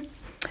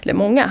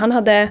han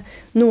hade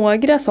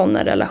några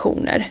sådana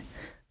relationer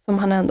som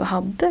han ändå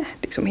hade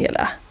liksom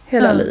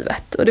hela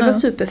livet. Och det var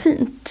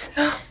superfint.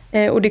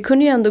 Och det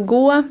kunde ju ändå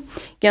gå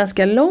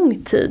ganska lång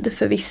tid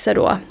för vissa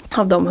då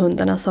av de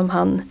hundarna som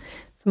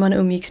han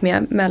umgicks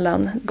med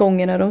mellan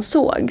gångerna de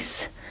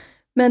sågs.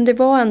 Men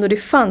det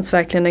fanns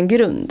verkligen en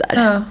grund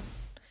där. Ja.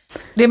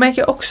 Det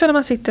märker jag också när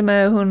man sitter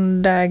med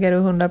hundägare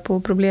och hundar på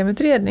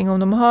problemutredning. Om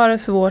de har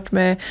svårt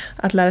med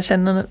att lära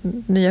känna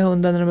nya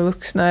hundar när de är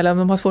vuxna, eller om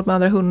de har svårt med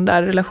andra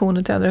hundar,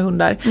 relationer till andra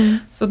hundar.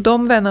 Så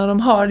de vänner de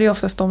har, det är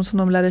oftast de som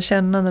de lärde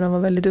känna när de var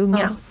väldigt unga.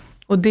 Ja.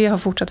 Och det har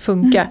fortsatt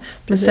funka.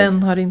 Men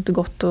sen har det inte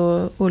gått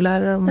att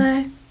lära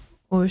dem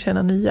att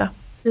känna nya.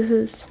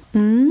 Precis.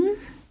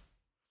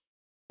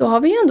 då har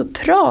vi ju ändå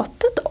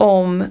pratat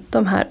om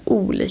de här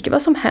olika,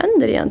 vad som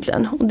händer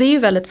egentligen. Och det är ju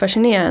väldigt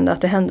fascinerande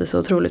att det händer så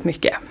otroligt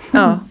mycket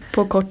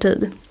på kort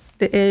tid.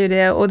 Det är ju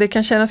det, och det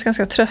kan kännas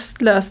ganska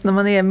tröstlöst när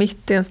man är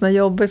mitt i en sån här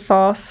jobbig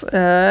fas,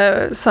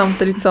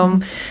 samtidigt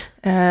som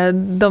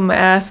de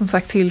är som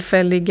sagt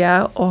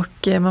tillfälliga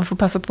och man får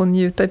passa på att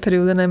njuta i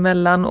perioderna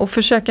emellan och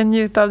försöka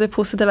njuta av det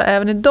positiva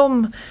även i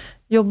de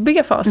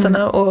jobbiga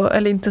faserna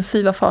eller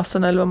intensiva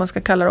faserna eller vad man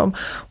ska kalla dem.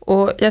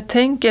 Och jag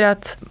tänker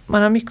att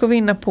man har mycket att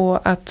vinna på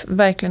att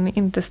verkligen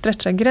inte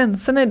stretcha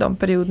gränserna i de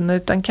perioderna,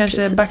 utan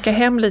kanske backa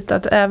hem lite,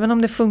 att även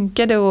om det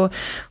funkade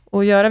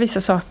och göra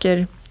vissa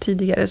saker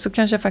tidigare, så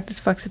kanske jag faktiskt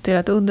får acceptera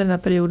att under den här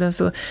perioden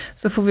så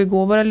får vi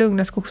gå våra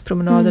lugna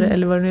skogspromenader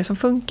eller vad det är som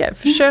funkar.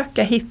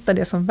 Försöka hitta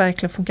det som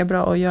verkligen funkar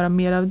bra och göra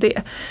mer av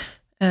det.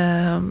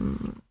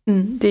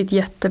 Det är ett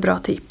jättebra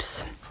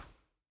tips.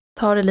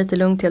 Ta det lite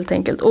lugnt helt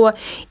enkelt. Och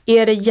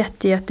är det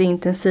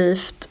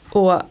jätteintensivt,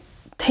 och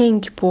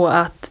tänk på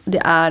att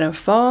det är en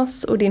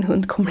fas och din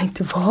hund kommer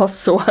inte vara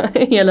så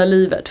hela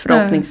livet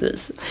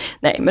förhoppningsvis.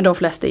 Nej, men de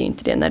flesta är ju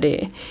inte det när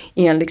det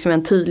är liksom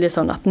en tydlig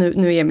sån att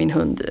nu är min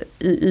hund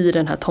i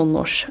den här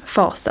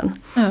tonårsfasen.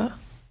 Ja.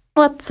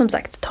 Och att som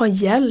sagt ta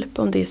hjälp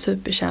om det är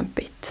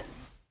superkämpigt.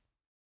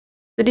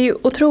 Det är ju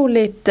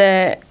otroligt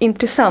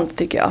intressant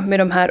tycker jag med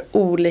de här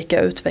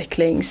olika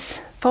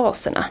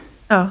utvecklingsfaserna.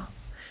 Ja.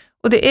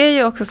 Och det är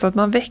ju också så att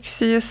man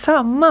växer ju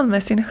samman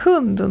med sin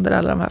hund under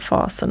alla de här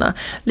faserna.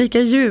 Lika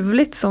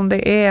ljuvligt som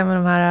det är med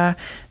de här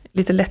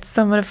lite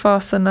lättsammare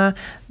faserna,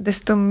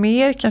 desto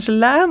mer kanske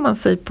lär man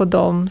sig på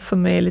dem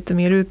som är lite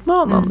mer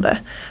utmanande.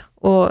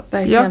 Och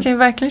jag kan ju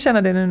verkligen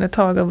känna det nu när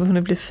Tage har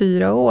hunnit bli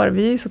 4 år.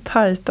 Vi är ju så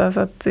tajta så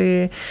att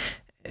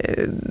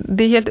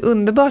det är helt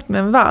underbart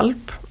med en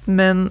valp.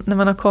 Men när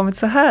man har kommit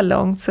så här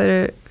långt så är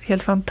det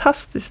helt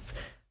fantastiskt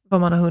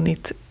vad man har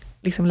hunnit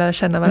liksom lära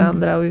känna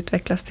varandra och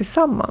utvecklas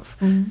tillsammans.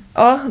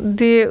 Ja,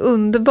 det är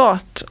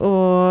underbart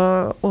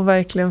att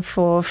verkligen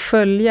få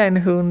följa en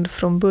hund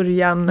från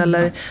början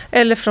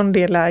eller från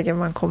det läge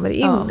man kommer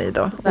in i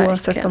då. Verkligen.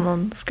 Oavsett om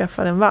man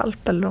skaffar en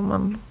valp eller om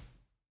man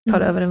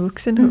tar över en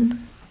vuxen hund.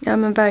 Ja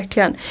men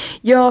verkligen.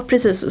 Ja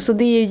precis, så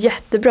det är ju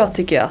jättebra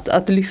tycker jag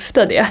att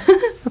lyfta det.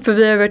 För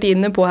vi har varit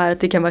inne på här att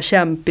det kan vara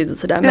kämpigt och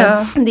sådär.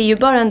 Men det är ju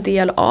bara en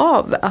del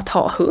av att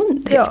ha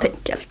hund helt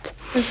enkelt.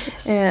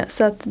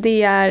 Så att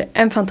det är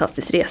en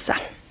fantastisk resa.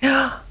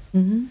 Ja.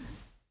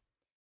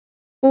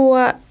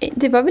 Och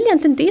det var väl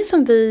egentligen det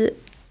som vi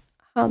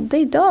hade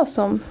idag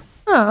som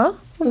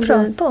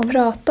vi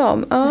pratade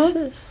om. Ja.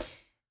 Precis.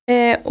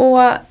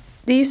 Och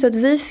det är ju så att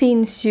vi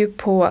finns ju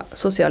på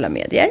sociala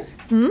medier.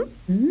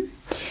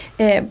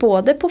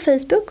 Både på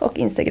Facebook och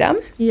Instagram.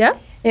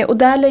 Och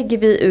där lägger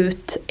vi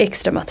ut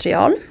extra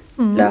material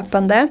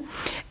löpande.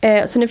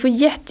 Så ni får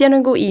jättegärna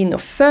gå in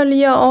och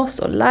följa oss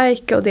och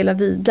likea och dela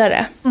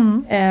vidare.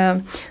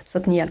 Så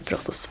att ni hjälper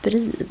oss att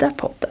sprida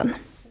podden.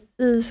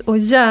 Och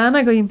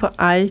gärna gå in på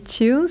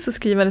iTunes och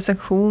skriva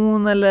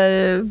recension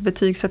eller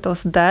betygsätta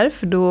oss där,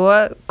 för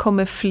då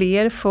kommer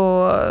fler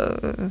få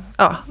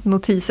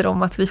notiser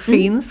om att vi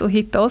finns och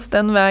hitta oss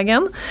den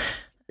vägen.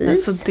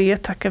 Så det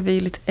tackar vi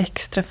lite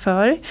extra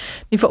för.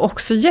 Ni får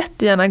också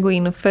jättegärna gå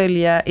in och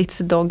följa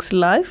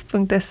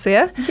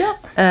itsadogslife.se.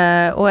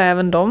 Och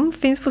även de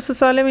finns på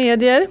sociala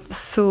medier.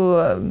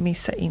 Så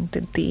missa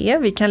inte det.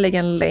 Vi kan lägga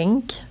en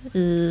länk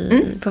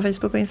på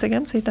Facebook och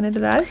Instagram, så hittar ni det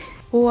där.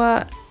 Och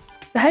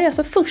det här är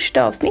alltså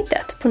första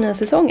avsnittet på nya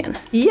säsongen.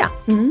 Ja.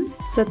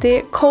 Så att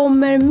det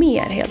kommer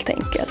mer helt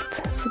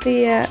enkelt. Så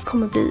det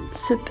kommer bli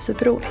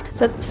super roligt.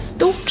 Så ett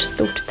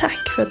stort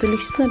tack för att du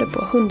lyssnade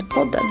på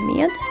Hundpodden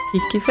med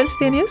Kiki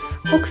Fälstenius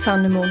och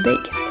Fanny Modig.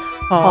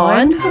 Ha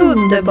en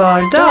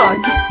underbar dag!